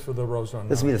many years for the Rose Run?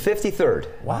 This will be the 53rd.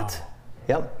 What?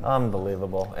 Yep.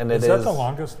 Unbelievable. And is that the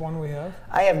longest one we have?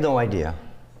 I have no idea.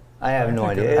 I have no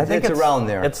idea. I think it's around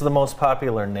there. It's the most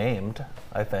popular named,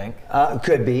 I think.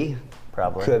 Could be.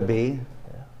 Probably. Could be.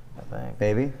 Yeah, I think.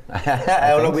 Maybe. I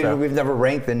don't know. So. We've never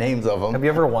ranked the names of them. Have you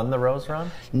ever won the Rose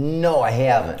Run? No, I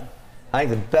haven't. I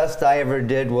think the best I ever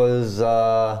did was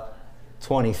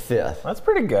 25th. That's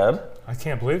pretty good. I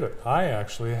can't believe it. I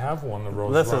actually have won the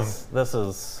Rose Run. This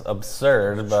is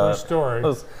absurd. True story.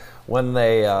 When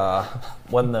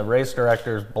the race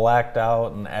directors blacked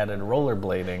out and added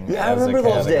rollerblading. Yeah, I remember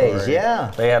those days.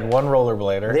 Yeah, they had one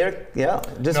rollerblader.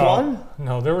 Just one.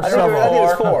 No, there were several. I think it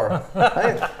was four.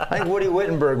 I think Woody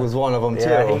Wittenberg was one of them too.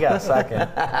 Yeah, he got second.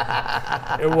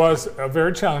 It was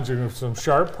very challenging from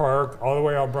Sharp Park all the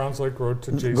way out Browns Lake Road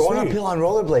to JC. Going uphill on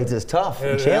rollerblades is tough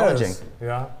and challenging.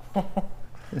 Yeah.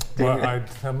 Well, I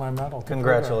have my medal.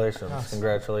 Congratulations. Yes.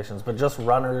 Congratulations. But just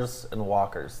runners and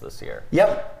walkers this year.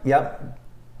 Yep.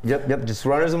 Just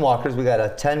runners and walkers. We got a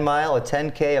 10 mile, a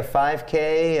 10K, a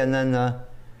 5K, and then the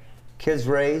kids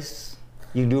race.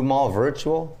 You can do them all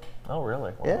virtual. Oh,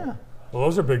 really? Wow. Yeah. Well,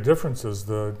 those are big differences.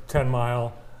 The 10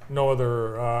 mile, no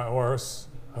other ORS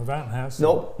event has.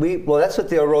 Nope. Well, that's what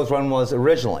the Rose Run was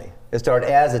originally. It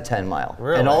started as a 10 mile.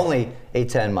 Really? And only a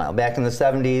 10 mile. Back in the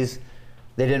 70s,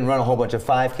 they didn't run a whole bunch of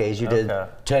 5Ks. You did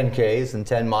 10Ks and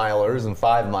 10 milers and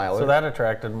 5 milers. So that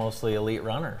attracted mostly elite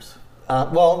runners.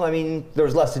 Well, I mean, there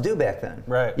was less to do back then.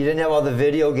 Right. You didn't have all the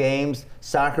video games.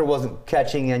 Soccer wasn't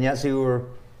catching in yet, so you were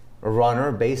a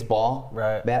runner, baseball.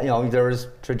 Right. There was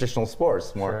traditional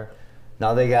sports more. Sure.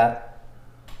 Now they got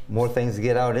more things to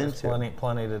get out into.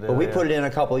 Plenty to do. But we put it in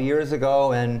a couple of years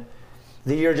ago, and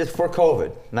the year just for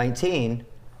COVID-19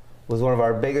 was one of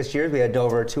our biggest years. We had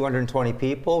over 220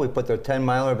 people. We put the 10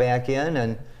 miler back in,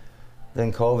 and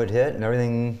then COVID hit and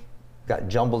everything got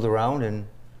jumbled around, and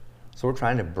so we're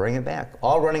trying to bring it back.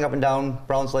 All running up and down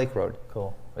Browns Lake Road.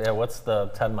 Cool. Yeah, what's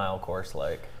the 10-mile course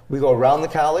like? We go around the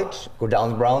college, go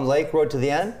down Browns Lake Road to the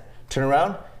end, turn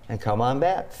around, and come on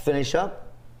back. Finish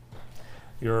up.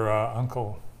 Your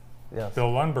uncle,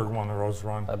 Bill Lundberg, won the Rose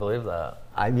Run. I believe that.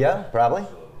 Yeah, probably.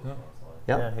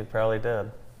 Yeah, he probably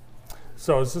did.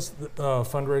 So is this a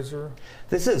fundraiser?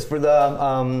 This is for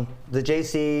the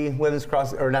JC women's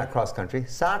cross country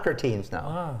soccer teams now.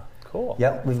 Ah, cool.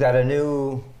 Yep, we've got a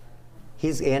new.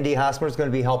 Andy Hosmer's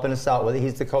going to be helping us out with it.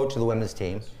 He's the coach of the women's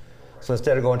team. So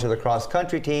instead of going to the cross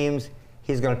country teams,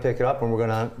 he's going to pick it up and we're going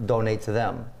to donate to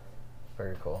them.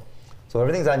 Very cool. So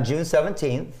everything's on June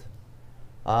 17th.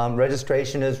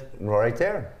 Registration is right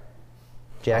there.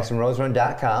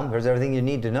 JacksonRoseRun.com. There's everything you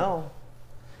need to know.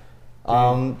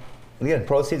 Again,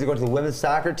 proceeds are going to the women's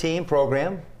soccer team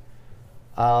program.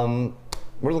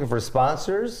 We're looking for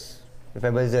sponsors, if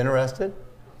anybody's interested.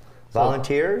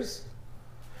 Volunteers.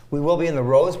 We will be in the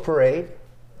Rose Parade.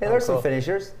 Hey, there's some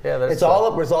finishers. Yeah, there's it's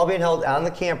all up. It's all being held on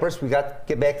the campus. We got to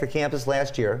get back to campus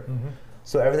last year.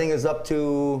 So everything is up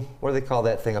to, what do they call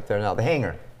that thing up there now? The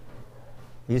hangar.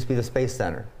 It used to be the Space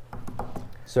Center.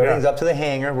 So everything's up to the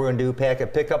hangar. We're going to do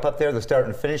packet pickup up there. The start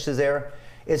and finish is there.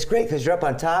 It's great because you're up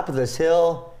on top of this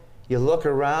hill. You look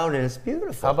around and it's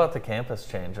beautiful. How about the campus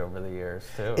change over the years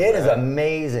too? It is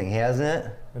amazing, hasn't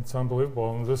it? It's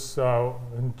unbelievable. And this,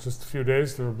 in just a few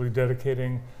days, they'll be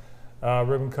dedicating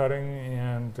ribbon cutting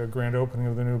and a grand opening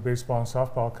of the new baseball and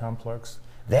softball complex.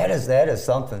 That is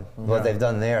something, what they've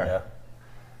done there. Yeah.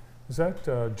 Is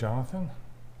that Jonathan?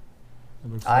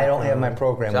 I don't have my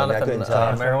program. Jonathan, I couldn't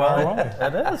tell.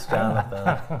 That is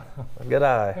Jonathan. Good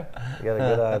eye. You got a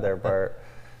good eye there, Bart.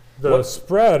 The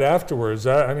spread afterwards,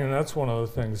 I mean, that's one of the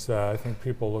things that I think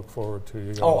people look forward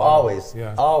to. Always.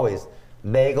 Yeah. Always.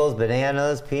 Bagels,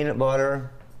 bananas, peanut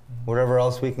butter, whatever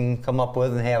else we can come up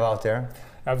with and have out there.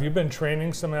 Have you been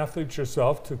training some athletes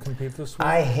yourself to compete this week?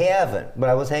 I haven't, but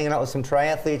I was hanging out with some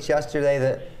triathletes yesterday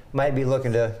that might be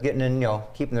looking to getting in,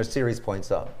 keeping their series points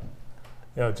up.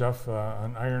 Yeah, Jeff,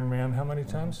 an Ironman, how many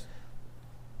times?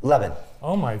 11.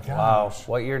 Oh my gosh. Wow.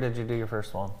 What year did you do your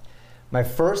first one? My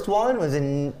first one was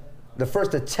the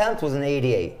first attempt was in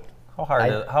 '88. How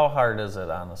hard is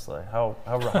it, honestly? How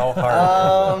hard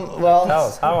is it? Well, Tell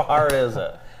us, how hard is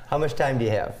it? How much time do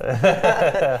you have?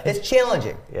 It's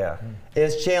challenging. Yeah.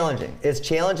 It's challenging. It's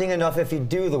challenging enough if you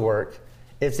do the work.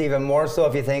 It's even more so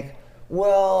if you think,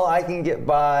 well, I can get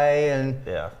by, and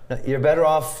you're better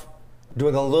off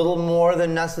doing a little more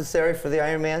than necessary for the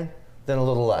Ironman than a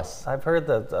little less. I've heard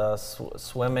that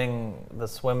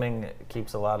swimming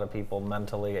keeps a lot of people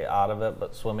mentally out of it,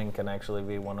 but swimming can actually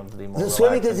be one of the more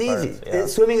swimming is relaxing easy. parts. Yeah.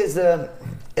 Swimming is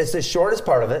the shortest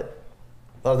part of it,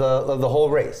 of the whole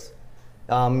race.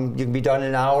 You can be done in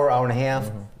an hour and a half.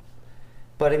 Mm-hmm.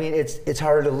 But I mean, it's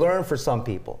harder to learn for some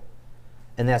people.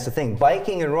 And that's the thing.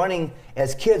 Biking and running,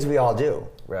 as kids, we all do.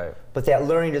 Right. But that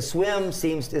learning to swim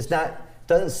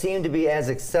doesn't seem to be as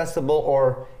accessible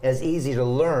or as easy to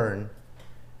learn.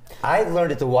 I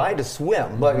learned at the Y to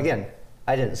swim, but again,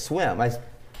 I didn't swim. I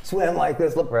swam like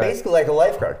this, basically like a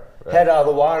lifeguard. Head out of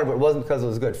the water, but it wasn't because it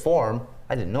was good form.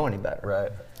 I didn't know any better.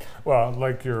 Right. Well,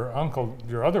 like your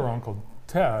other uncle,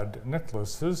 Ted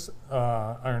Nicholas, his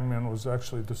Ironman was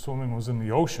actually, the swimming was in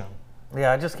the ocean.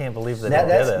 Yeah, I just can't believe that he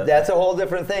did it. That's a whole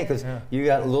different thing, because you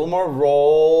got a little more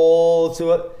roll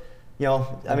to it.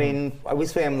 I mean, we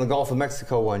swam in the Gulf of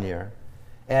Mexico one year,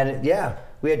 and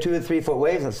we had 2 to 3 foot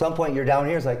waves, and at some point you're down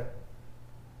here, it's like,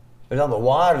 you're on the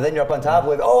water, then you're up on top of the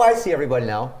wave. Oh, I see everybody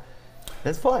now.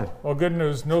 It's fun. Well, good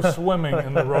news, no swimming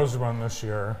in the Rose Run this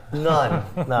year. None.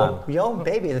 Well,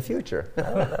 maybe in the future.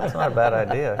 That's not a bad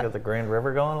idea. Get the Grand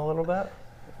River going a little bit.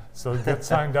 So get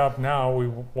signed up now. We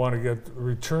want to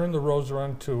return the Rose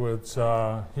Run to its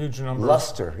huge numbers.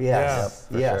 Luster, yes.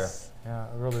 Yes. Sure. Yeah,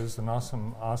 it really is an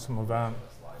awesome event.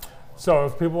 So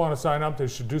if people want to sign up, they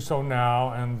should do so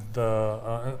now. And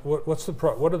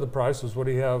what are the prices? What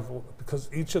do you have? Because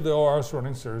each of the ORS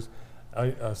running series,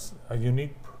 a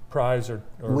unique prize or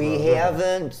we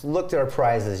haven't looked at our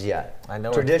prizes yet. I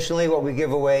know. Traditionally, what we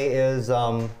give away is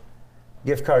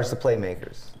gift cards to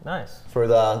Playmakers. Nice. For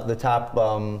the top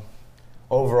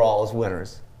overalls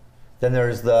winners. Then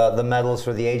there's the medals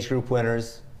for the age group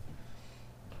winners.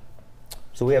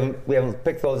 So we haven't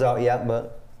picked those out yet,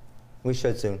 but we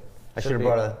should soon.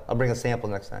 I'll bring a sample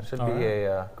next time. Should be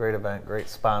a great event, great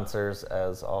sponsors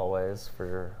as always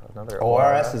for another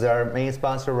ORS is our main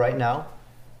sponsor right now.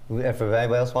 If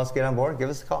anybody else wants to get on board, give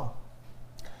us a call.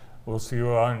 We'll see you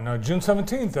on June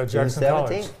 17th at Jackson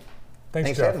College.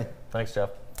 Thanks, Jeff. Thanks, Jeff.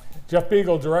 Jeff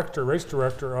Beagle, race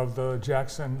director of the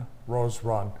Jackson Rose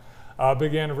Run.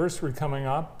 Big anniversary coming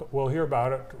up. We'll hear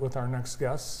about it with our next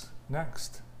guests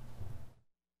next.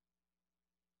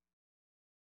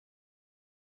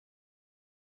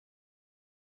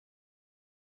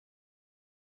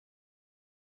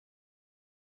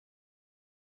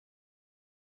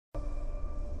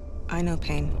 I know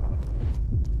pain.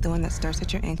 The one that starts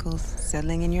at your ankles,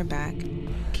 settling in your back,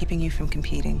 keeping you from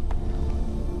competing.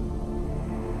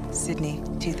 Sydney,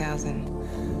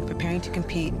 2000. Preparing to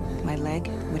compete, my leg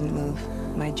wouldn't move.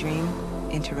 My dream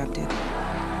interrupted.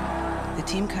 The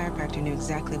team chiropractor knew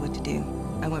exactly what to do.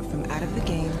 I went from out of the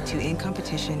game to in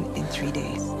competition in 3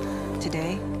 days.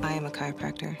 Today, I am a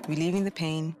chiropractor, relieving the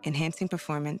pain, enhancing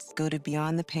performance. Go to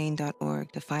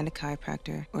beyondthepain.org to find a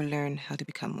chiropractor or learn how to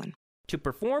become one. To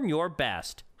perform your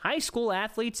best, high school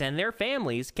athletes and their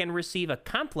families can receive a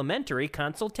complimentary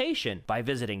consultation by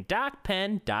visiting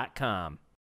docpen.com.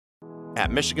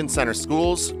 At Michigan Center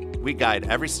Schools, we guide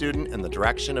every student in the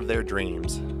direction of their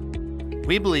dreams.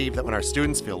 We believe that when our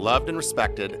students feel loved and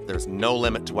respected, there's no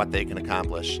limit to what they can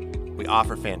accomplish. We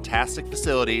offer fantastic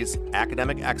facilities,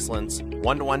 academic excellence,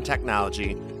 one-to-one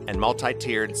technology, and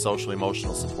multi-tiered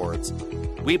social-emotional supports.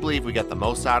 We believe we get the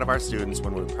most out of our students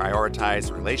when we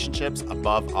prioritize relationships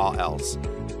above all else.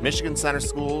 Michigan Center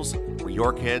Schools, where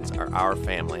your kids are our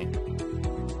family.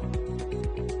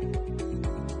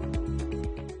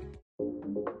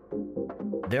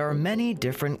 There are many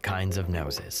different kinds of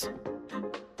noses.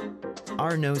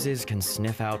 Our noses can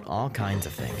sniff out all kinds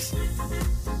of things.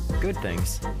 Good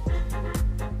things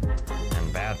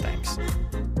and bad things.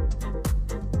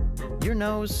 Your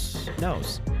nose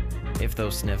knows if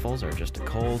those sniffles are just a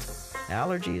cold,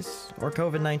 allergies, or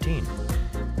COVID-19.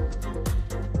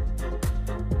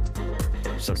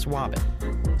 So swab it.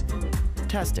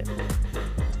 Test it.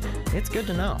 It's good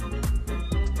to know.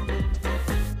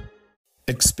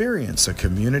 Experience a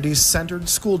community-centered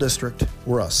school district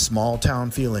where a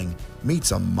small-town feeling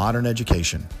meets a modern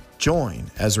education. Join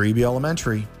Ezra Eby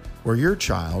Elementary, where your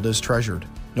child is treasured.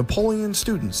 Napoleon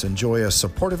students enjoy a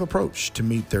supportive approach to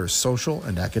meet their social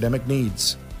and academic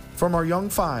needs. From our Young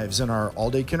Fives and our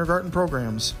all-day kindergarten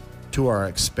programs to our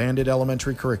expanded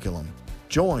elementary curriculum,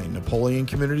 join Napoleon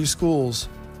Community Schools,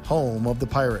 home of the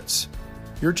Pirates.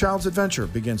 Your child's adventure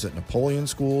begins at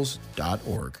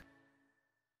napoleonschools.org.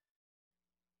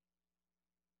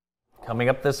 Coming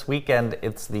up this weekend,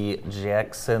 it's the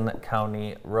Jackson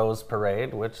County Rose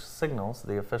Parade, which signals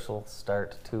the official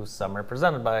start to summer,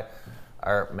 presented by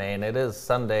Art Maine. It is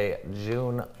Sunday,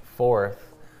 June 4th.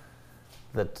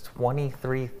 The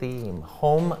 23 theme,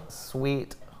 Home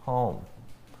Sweet Home.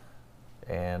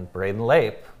 And Braden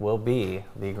Lape will be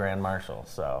the Grand Marshal,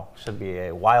 so should be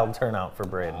a wild turnout for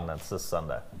Braden. That's this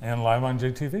Sunday. And live on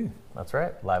JTV. That's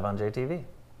right, live on JTV.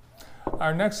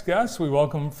 Our next guest we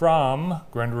welcome from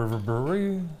Grand River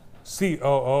Brewery,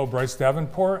 COO Bryce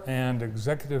Davenport and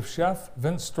Executive Chef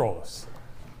Vince Strolis.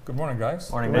 Good morning, guys.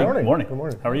 Morning, Good morning. Morning. Good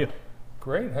morning. How are you?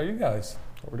 Great. How are you guys?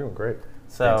 We're doing great.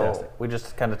 So Fantastic. we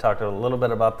just kind of talked a little bit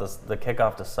about the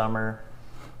kickoff to summer.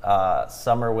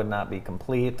 Summer would not be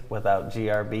complete without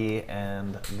GRB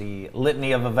and the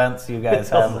litany of events you guys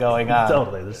have going on.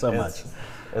 Totally. There's so much.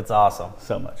 It's awesome.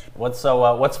 So much.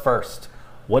 What's first?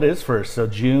 What is first? So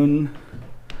June.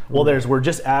 Well, we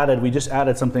just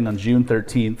added something on June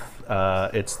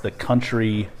 13th. It's the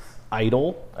Country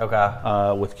Idol.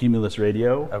 Okay. With Cumulus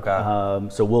Radio. Okay.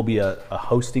 So we'll be a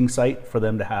hosting site for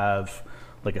them to have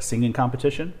like a singing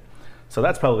competition. So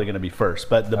that's probably going to be first.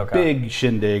 But the big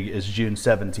shindig is June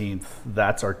 17th.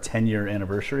 That's our 10-year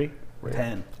anniversary.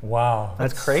 10. Wow.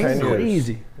 That's crazy. 10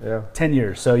 crazy. Yeah. 10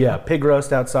 years. So yeah, pig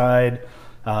roast outside,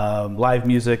 live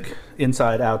music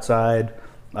inside, outside.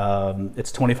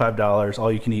 It's $25,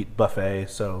 all you can eat buffet.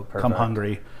 So come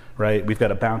hungry, right? We've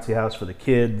got a bouncy house for the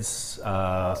kids.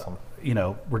 Awesome. You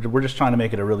know, we're just trying to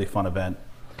make it a really fun event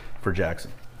for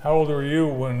Jackson. How old were you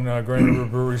when Grand River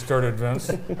Brewery started, Vince?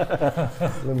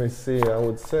 Let me see. I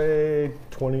would say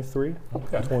 23.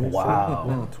 Okay. 23.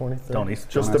 Wow. 23. Don't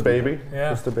Just a baby. Yeah.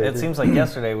 Just a baby. It seems like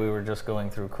yesterday we were just going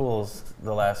through Kohl's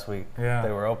the last week. Yeah. They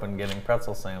were open getting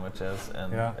pretzel sandwiches,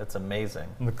 and it's amazing.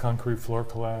 And the concrete floor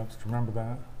collapsed. Remember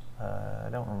that? I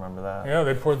don't remember that. Yeah,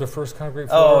 they poured the first concrete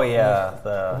floor. Oh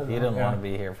yeah, you didn't want to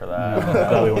be here for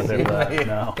that. No, we weren't there for that.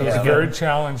 No. It was very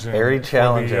challenging. Very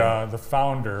challenging. For the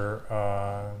founder,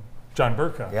 John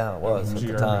Burka. Yeah, it was at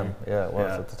the time. Yeah, it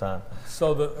was at the time.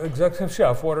 So the executive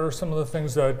chef, what are some of the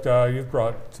things that you've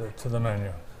brought to the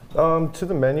menu? To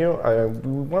the menu,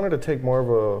 we wanted to take more of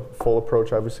a full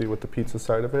approach, obviously, with the pizza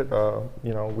side of it.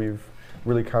 You know, we've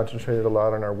really concentrated a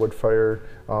lot on our wood fire,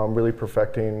 really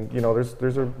perfecting. You know,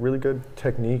 there's a really good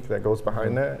technique that goes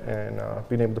behind that, and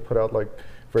being able to put out like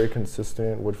very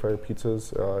consistent wood fire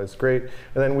pizzas is great.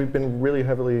 And then we've been really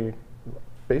heavily,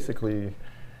 basically,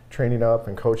 training up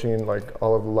and coaching like a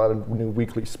lot of new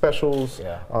weekly specials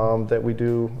that we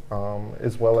do,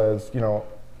 as well as, you know,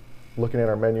 looking at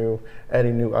our menu,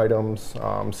 adding new items,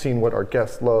 seeing what our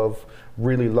guests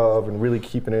really love, and really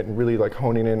keeping it and really like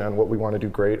honing in on what we want to do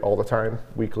great all the time,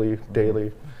 weekly,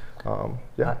 daily.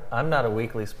 I'm not a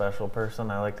weekly special person.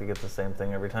 I like to get the same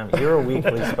thing every time. You're a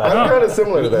weekly special. I'm kind of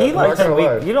similar to that. He likes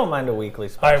you don't mind a weekly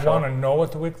special. I want to know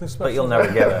what the weekly special is. But you'll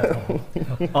never get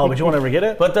it. Oh, but you won't ever get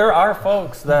it? But there are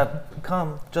folks that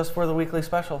come just for the weekly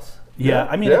specials. Yeah,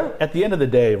 I mean, at the end of the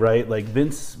day, right, like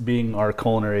Vince being our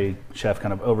culinary chef,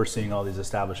 kind of overseeing all these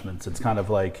establishments, it's kind of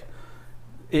like,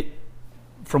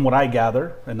 from what I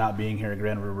gather, and not being here at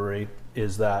Grand River Brewery,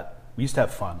 is that we used to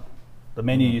have fun. The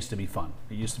menu used to be fun.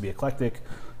 It used to be eclectic,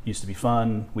 used to be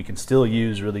fun. We can still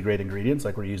use really great ingredients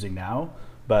like we're using now,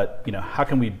 but, you know, how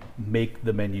can we make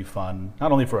the menu fun,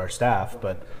 not only for our staff,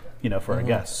 but, you know, for our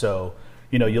guests? So,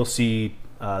 you know, you'll see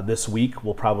this week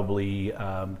we'll probably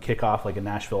kick off like a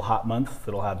Nashville Hot Month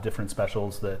that'll have different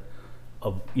specials that,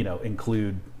 you know,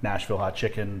 include Nashville hot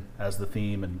chicken as the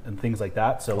theme and things like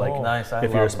that. So like, nice.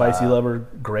 if you're a spicy lover,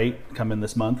 great, come in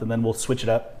this month, and then we'll switch it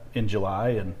up in July.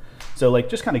 And so like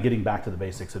just kind of getting back to the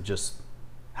basics of just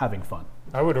having fun.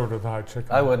 I would order the hot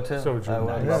chicken. I would too. So would you. I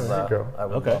would love that. I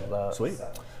would love that. Sweet.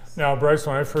 Now, Bryce,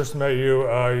 when I first met you,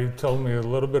 you told me a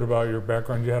little bit about your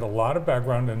background. You had a lot of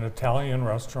background in Italian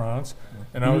restaurants,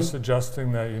 and I was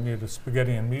suggesting that you needed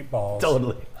spaghetti and meatballs.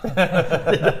 Totally.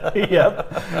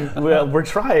 Yep. Well, we're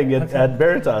trying at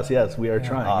Veritas. Yes, we are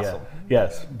trying. Awesome. Yeah.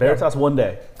 Yes, Veritas one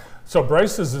day. So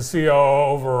Bryce is the CEO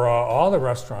over all the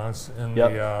restaurants in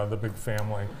the big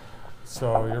family.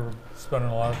 So you're spending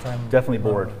a lot of time. Definitely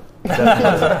bored.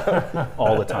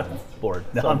 All the time. Bored.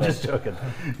 No, I'm just joking.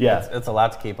 Yeah, it's a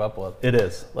lot to keep up with. It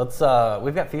is. Let's.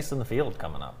 We've got Feast in the Field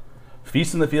coming up.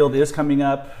 Feast in the Field is coming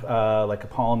up, like a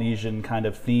Polynesian kind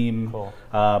of theme. Cool.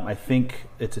 I think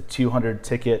it's a 200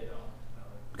 ticket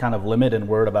kind of limit, and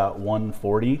we're at about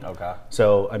 140. Okay.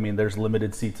 So, I mean, there's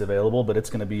limited seats available, but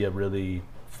it's going to be a really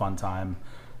fun time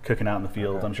cooking out in the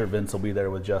field. Okay. I'm sure Vince will be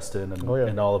there with Justin and,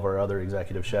 and all of our other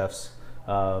executive chefs.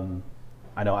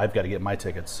 I know I've got to get my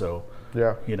tickets, so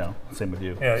you know, same with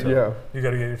you. Yeah, so. You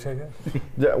got to get your ticket.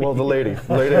 Yeah, well, the lady at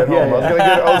home. I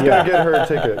was gonna get her a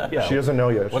ticket. Yeah. She doesn't know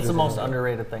yet. What's the most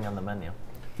underrated thing on the menu?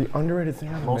 The underrated thing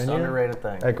on the menu? Most underrated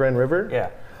thing at Grand River? Yeah.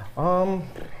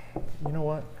 You know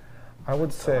what? I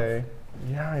would say,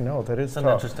 I know that is an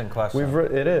tough. Interesting question.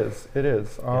 It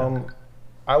is.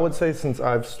 I would say since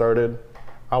I've started,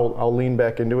 I'll lean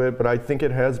back into it, but I think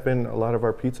it has been a lot of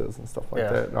our pizzas and stuff like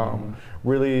that.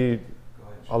 Really,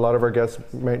 a lot of our guests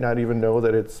might not even know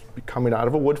that it's coming out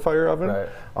of a wood fire oven,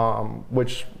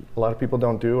 which a lot of people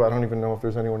don't do. I don't even know if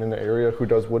there's anyone in the area who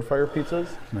does wood fire pizzas.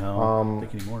 No, I don't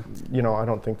think anymore. You know, I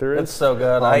don't think there is. It's so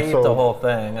good. I eat the whole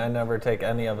thing. I never take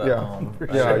any of it home.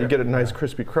 Yeah, you get a nice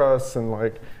crispy crust and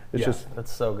like, it's just.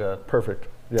 It's so good. Perfect,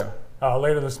 yeah.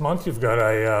 Later this month, you've got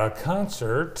a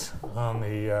concert on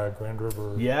the Grand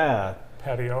River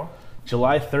patio.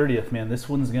 July 30th, man. This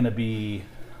one's gonna be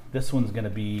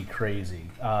crazy.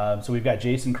 So we've got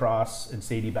Jason Cross and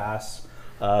Sadie Bass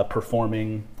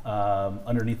performing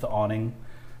underneath the awning.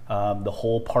 The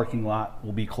whole parking lot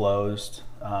will be closed.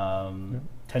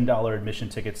 $10 admission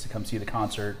tickets to come see the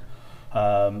concert.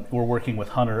 We're working with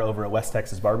Hunter over at West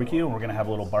Texas Barbecue, and we're going to have a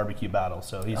little barbecue battle.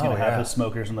 So he's going to have his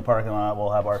smokers in the parking lot.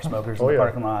 We'll have our smokers in the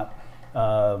parking lot.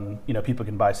 You know, people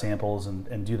can buy samples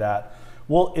and do that.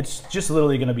 Well, it's just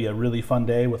literally going to be a really fun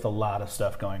day with a lot of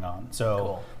stuff going on.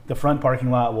 So the front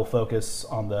parking lot will focus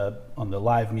on the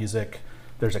live music.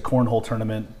 There's a cornhole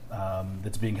tournament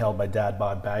that's being held by Dad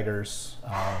Bod Baggers,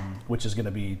 which is going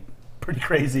to be pretty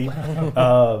crazy.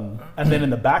 And then in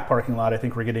the back parking lot, I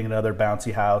think we're getting another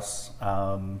bouncy house.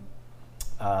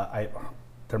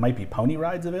 There might be pony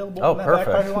rides available in that back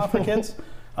parking lot for kids.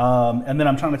 And then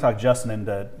I'm trying to talk Justin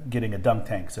into getting a dunk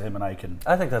tank so him and I can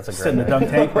I think that's a great sit in the dunk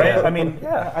tank, right? I mean,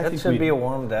 I it think should be a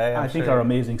warm day. I think our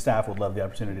amazing staff would love the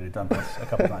opportunity to dunk us a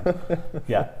couple times.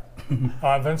 Yeah.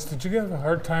 Vince, did you have a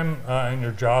hard time in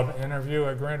your job interview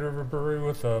at Grand River Brewery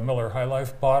with a Miller High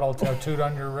Life bottle tattooed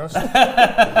on your wrist? I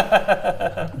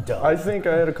think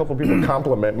I had a couple people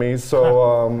compliment me,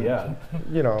 so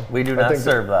you know. We do not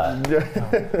serve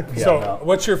that. So,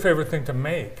 what's your favorite thing to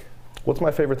make? What's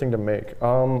my favorite thing to make?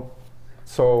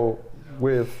 So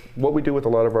with what we do with a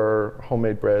lot of our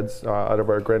homemade breads out of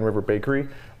our Grand River Bakery,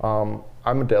 I'm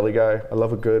a deli guy. I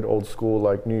love a good old school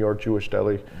like New York Jewish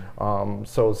deli.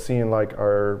 So seeing like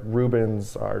our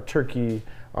Reubens, our turkey,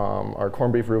 our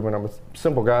corned beef Reuben, I'm a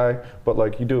simple guy, but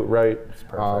like you do it right.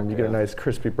 Perfect, you get a nice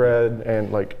crispy bread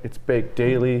and like it's baked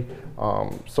daily.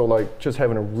 So like just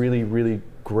having a really, really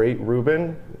great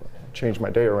Reuben changed my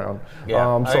day around.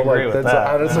 Yeah, so I agree like with that's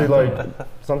that. honestly like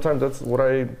sometimes that's what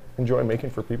I enjoy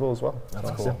making for people as well.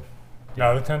 That's cool.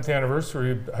 Now the 10th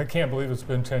anniversary, I can't believe it's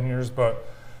been 10 years, but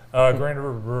Grand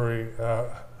River Brewery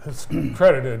is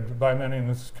credited by many in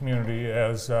this community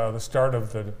as the start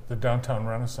of the downtown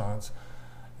renaissance.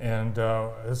 And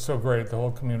it's so great. The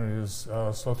whole community is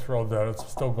so thrilled that it's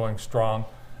still going strong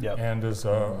and is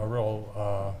a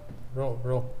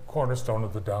real cornerstone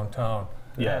of the downtown.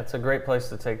 Yeah, it's a great place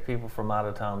to take people from out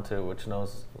of town too, which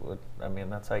knows, I mean,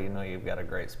 that's how you know you've got a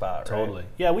great spot, right? Totally.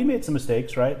 Yeah, we made some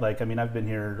mistakes, right? Like, I mean, I've been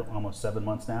here almost 7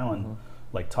 months now, and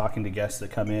like talking to guests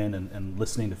that come in and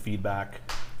listening to feedback,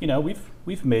 you know,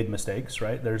 we've made mistakes,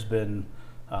 right? There's been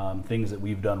things that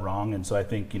we've done wrong, and so I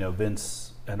think, you know,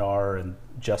 Vince and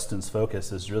Justin's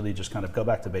focus is really just kind of go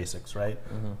back to basics, right?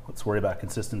 Let's worry about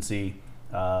consistency.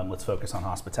 Let's focus on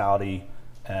hospitality,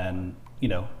 and you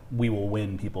know, we will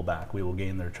win people back. We will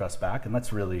gain their trust back, and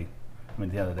that's really, I mean,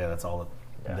 at the end of the day, that's all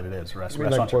that it is.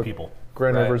 Restaurants are people.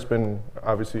 Grand River's been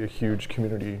obviously a huge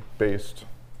community-based,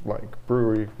 like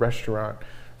brewery, restaurant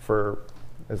for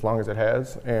as long as it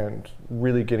has, and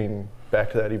really getting back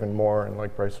to that even more. And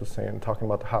like Bryce was saying, talking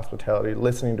about the hospitality,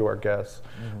 listening to our guests,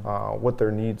 what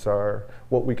their needs are,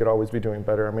 what we could always be doing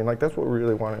better. I mean, like that's what we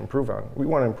really want to improve on. We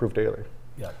want to improve daily.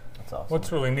 Yeah. Awesome.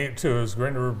 What's really neat too is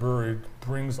Grand River Brewery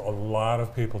brings a lot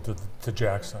of people to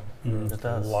Jackson. It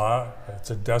does.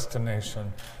 It's a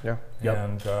destination. Yeah.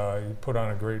 And you put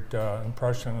on a great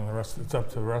impression, and it's up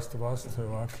to the rest of us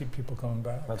to keep people coming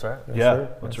back. That's right.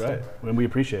 That's right. And we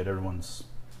appreciate everyone's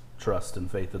trust and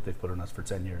faith that they've put in us for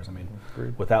 10 years. I mean,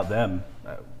 without them,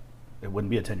 it wouldn't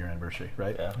be a 10-year anniversary,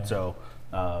 right? Yeah. So,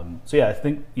 so yeah, I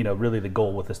think, you know, really the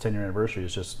goal with this 10-year anniversary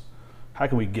is just how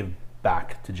can we give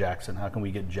back to Jackson? How can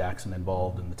we get Jackson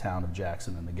involved in the town of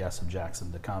Jackson and the guests of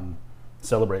Jackson to come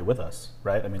celebrate with us,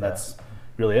 right? I mean, that's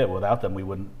really it. Without them, we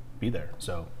wouldn't be there.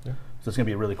 So, so it's going to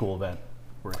be a really cool event.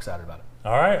 We're excited about it.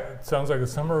 All right. Sounds like a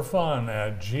summer of fun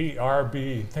at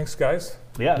GRB. Thanks, guys.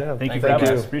 Yeah, thank you for having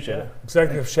us. Appreciate it.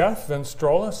 Executive Chef Vince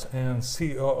Strolis and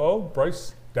COO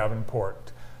Bryce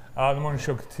Davenport. The morning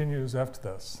show continues after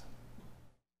this.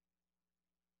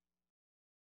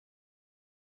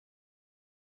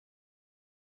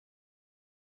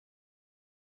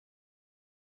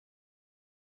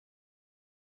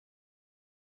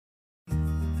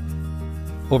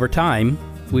 Over time,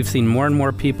 we've seen more and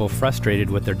more people frustrated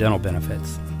with their dental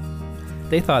benefits.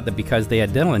 They thought that because they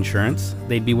had dental insurance,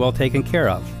 they'd be well taken care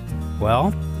of.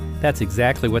 Well, that's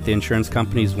exactly what the insurance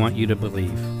companies want you to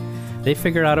believe. They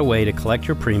figured out a way to collect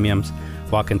your premiums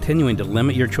while continuing to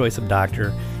limit your choice of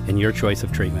doctor and your choice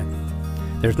of treatment.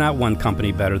 There's not one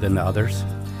company better than the others.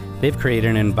 They've created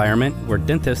an environment where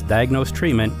dentists diagnose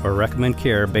treatment or recommend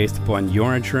care based upon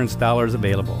your insurance dollars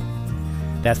available.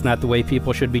 That's not the way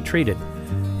people should be treated,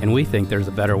 and we think there's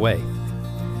a better way.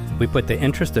 We put the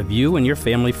interest of you and your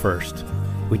family first.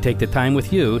 We take the time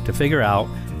with you to figure out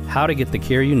how to get the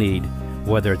care you need,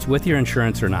 whether it's with your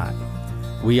insurance or not.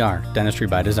 We are Dentistry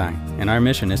by Design, and our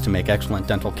mission is to make excellent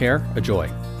dental care a joy.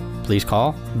 Please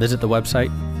call, visit the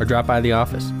website, or drop by the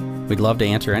office. We'd love to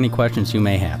answer any questions you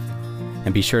may have.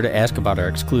 And be sure to ask about our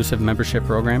exclusive membership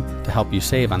program to help you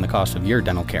save on the cost of your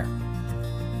dental care.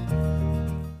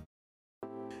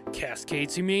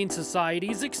 Cascades Humane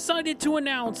Society is excited to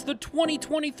announce the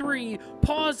 2023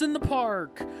 Paws in the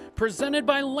Park, presented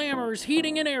by Lammers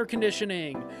Heating and Air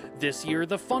Conditioning. This year,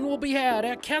 the fun will be had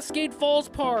at Cascade Falls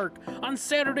Park on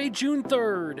Saturday, June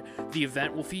 3rd. The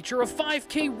event will feature a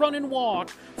 5K run and walk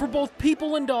for both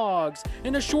people and dogs,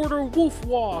 and a shorter woof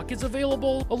walk is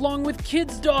available along with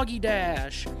Kids Doggy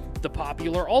Dash. The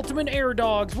popular Ultimate Air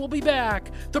Dogs will be back,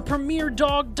 the premier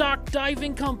dog dock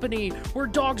diving company where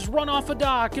dogs run off a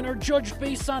dock and are judged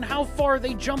based on how far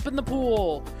they jump in the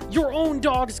pool. Your own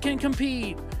dogs can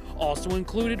compete. Also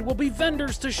included will be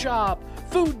vendors to shop,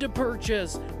 food to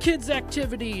purchase, kids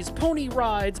activities, pony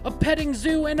rides, a petting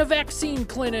zoo, and a vaccine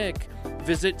clinic.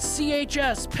 Visit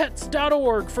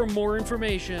chspets.org for more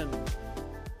information.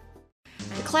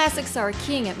 The classics are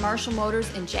king at Marshall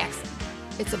Motors in Jackson.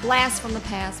 It's a blast from the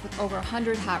past with over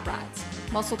 100 hot rods,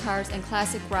 muscle cars, and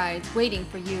classic rides waiting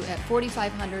for you at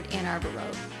 4500 Ann Arbor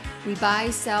Road. We buy,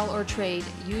 sell, or trade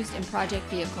used and project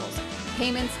vehicles.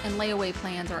 Payments and layaway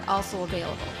plans are also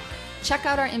available. Check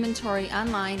out our inventory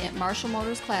online at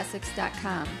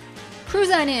marshallmotorsclassics.com.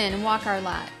 Cruise on in and walk our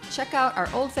lot. Check out our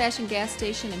old-fashioned gas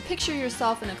station and picture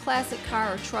yourself in a classic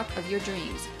car or truck of your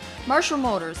dreams. Marshall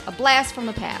Motors, a blast from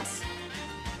the past.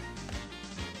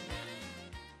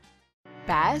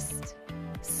 Best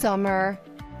summer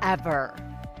ever.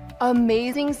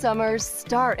 Amazing summers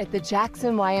start at the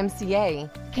Jackson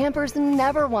YMCA. Campers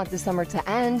never want the summer to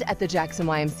end at the Jackson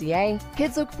YMCA.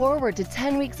 Kids look forward to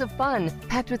 10 weeks of fun,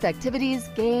 packed with activities,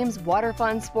 games, water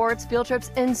fun, sports, field trips,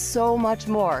 and so much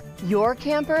more. Your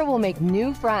camper will make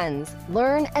new friends,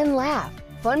 learn and laugh.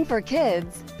 Fun for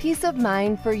kids, peace of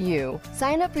mind for you.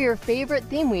 Sign up for your favorite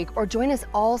theme week or join us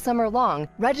all summer long.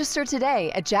 Register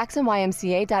today at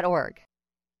jacksonymca.org.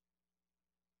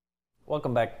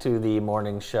 Welcome back to the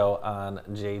morning show on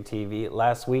JTV.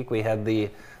 Last week we had the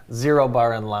Zero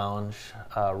Bar and Lounge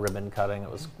ribbon cutting.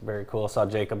 It was very cool. Saw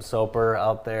Jacob Soper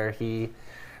out there. He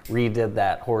redid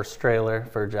that horse trailer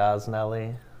for Jaws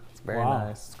Nelly. It's very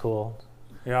nice. It's cool.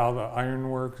 Yeah, the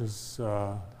ironwork is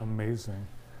amazing.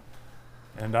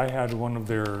 And I had one of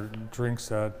their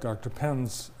drinks at Dr.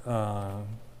 Penn's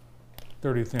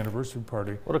 30th anniversary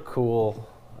party. What a cool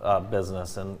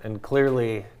business, and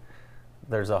clearly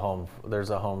there's a home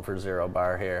for Zero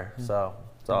Bar here, so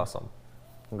it's awesome.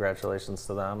 Congratulations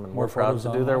to them, and we're proud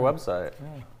to do their website.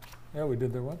 Yeah, we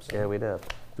did their website. Yeah, we did.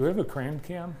 Do we have a crane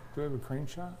cam? Do we have a crane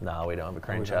shot? No, we don't have a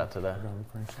crane shot today. We don't have a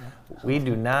crane shot? We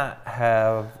do not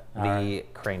have the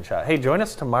crane shot. Hey, join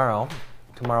us tomorrow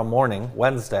morning,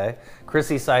 Wednesday.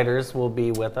 Chrissy Siders will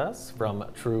be with us from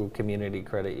True Community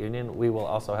Credit Union. We will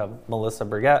also have Melissa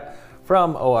Burgett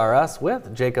from ORS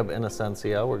with Jacob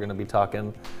Innocencio. We're going to be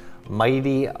talking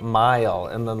Mighty Mile.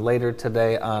 And then later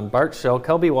today on Bart's Show,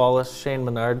 Kelby Wallace, Shane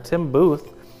Menard, Tim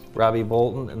Booth, Robbie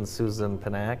Bolton, and Susan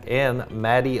Panak, and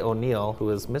Maddie O'Neill,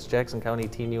 who is Miss Jackson County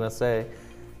Teen USA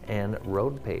and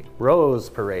Rose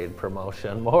Parade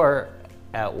promotion. More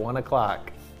at 1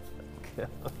 o'clock.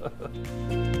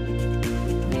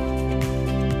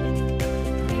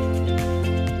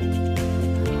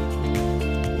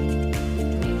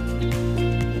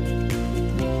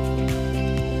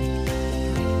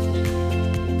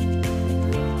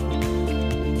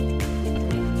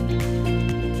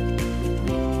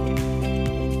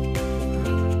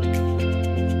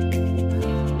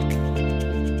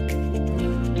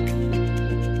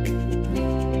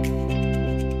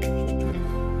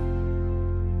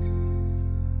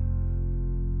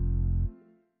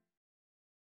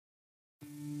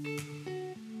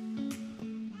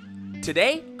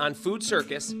 Today on Food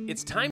Circus, it's time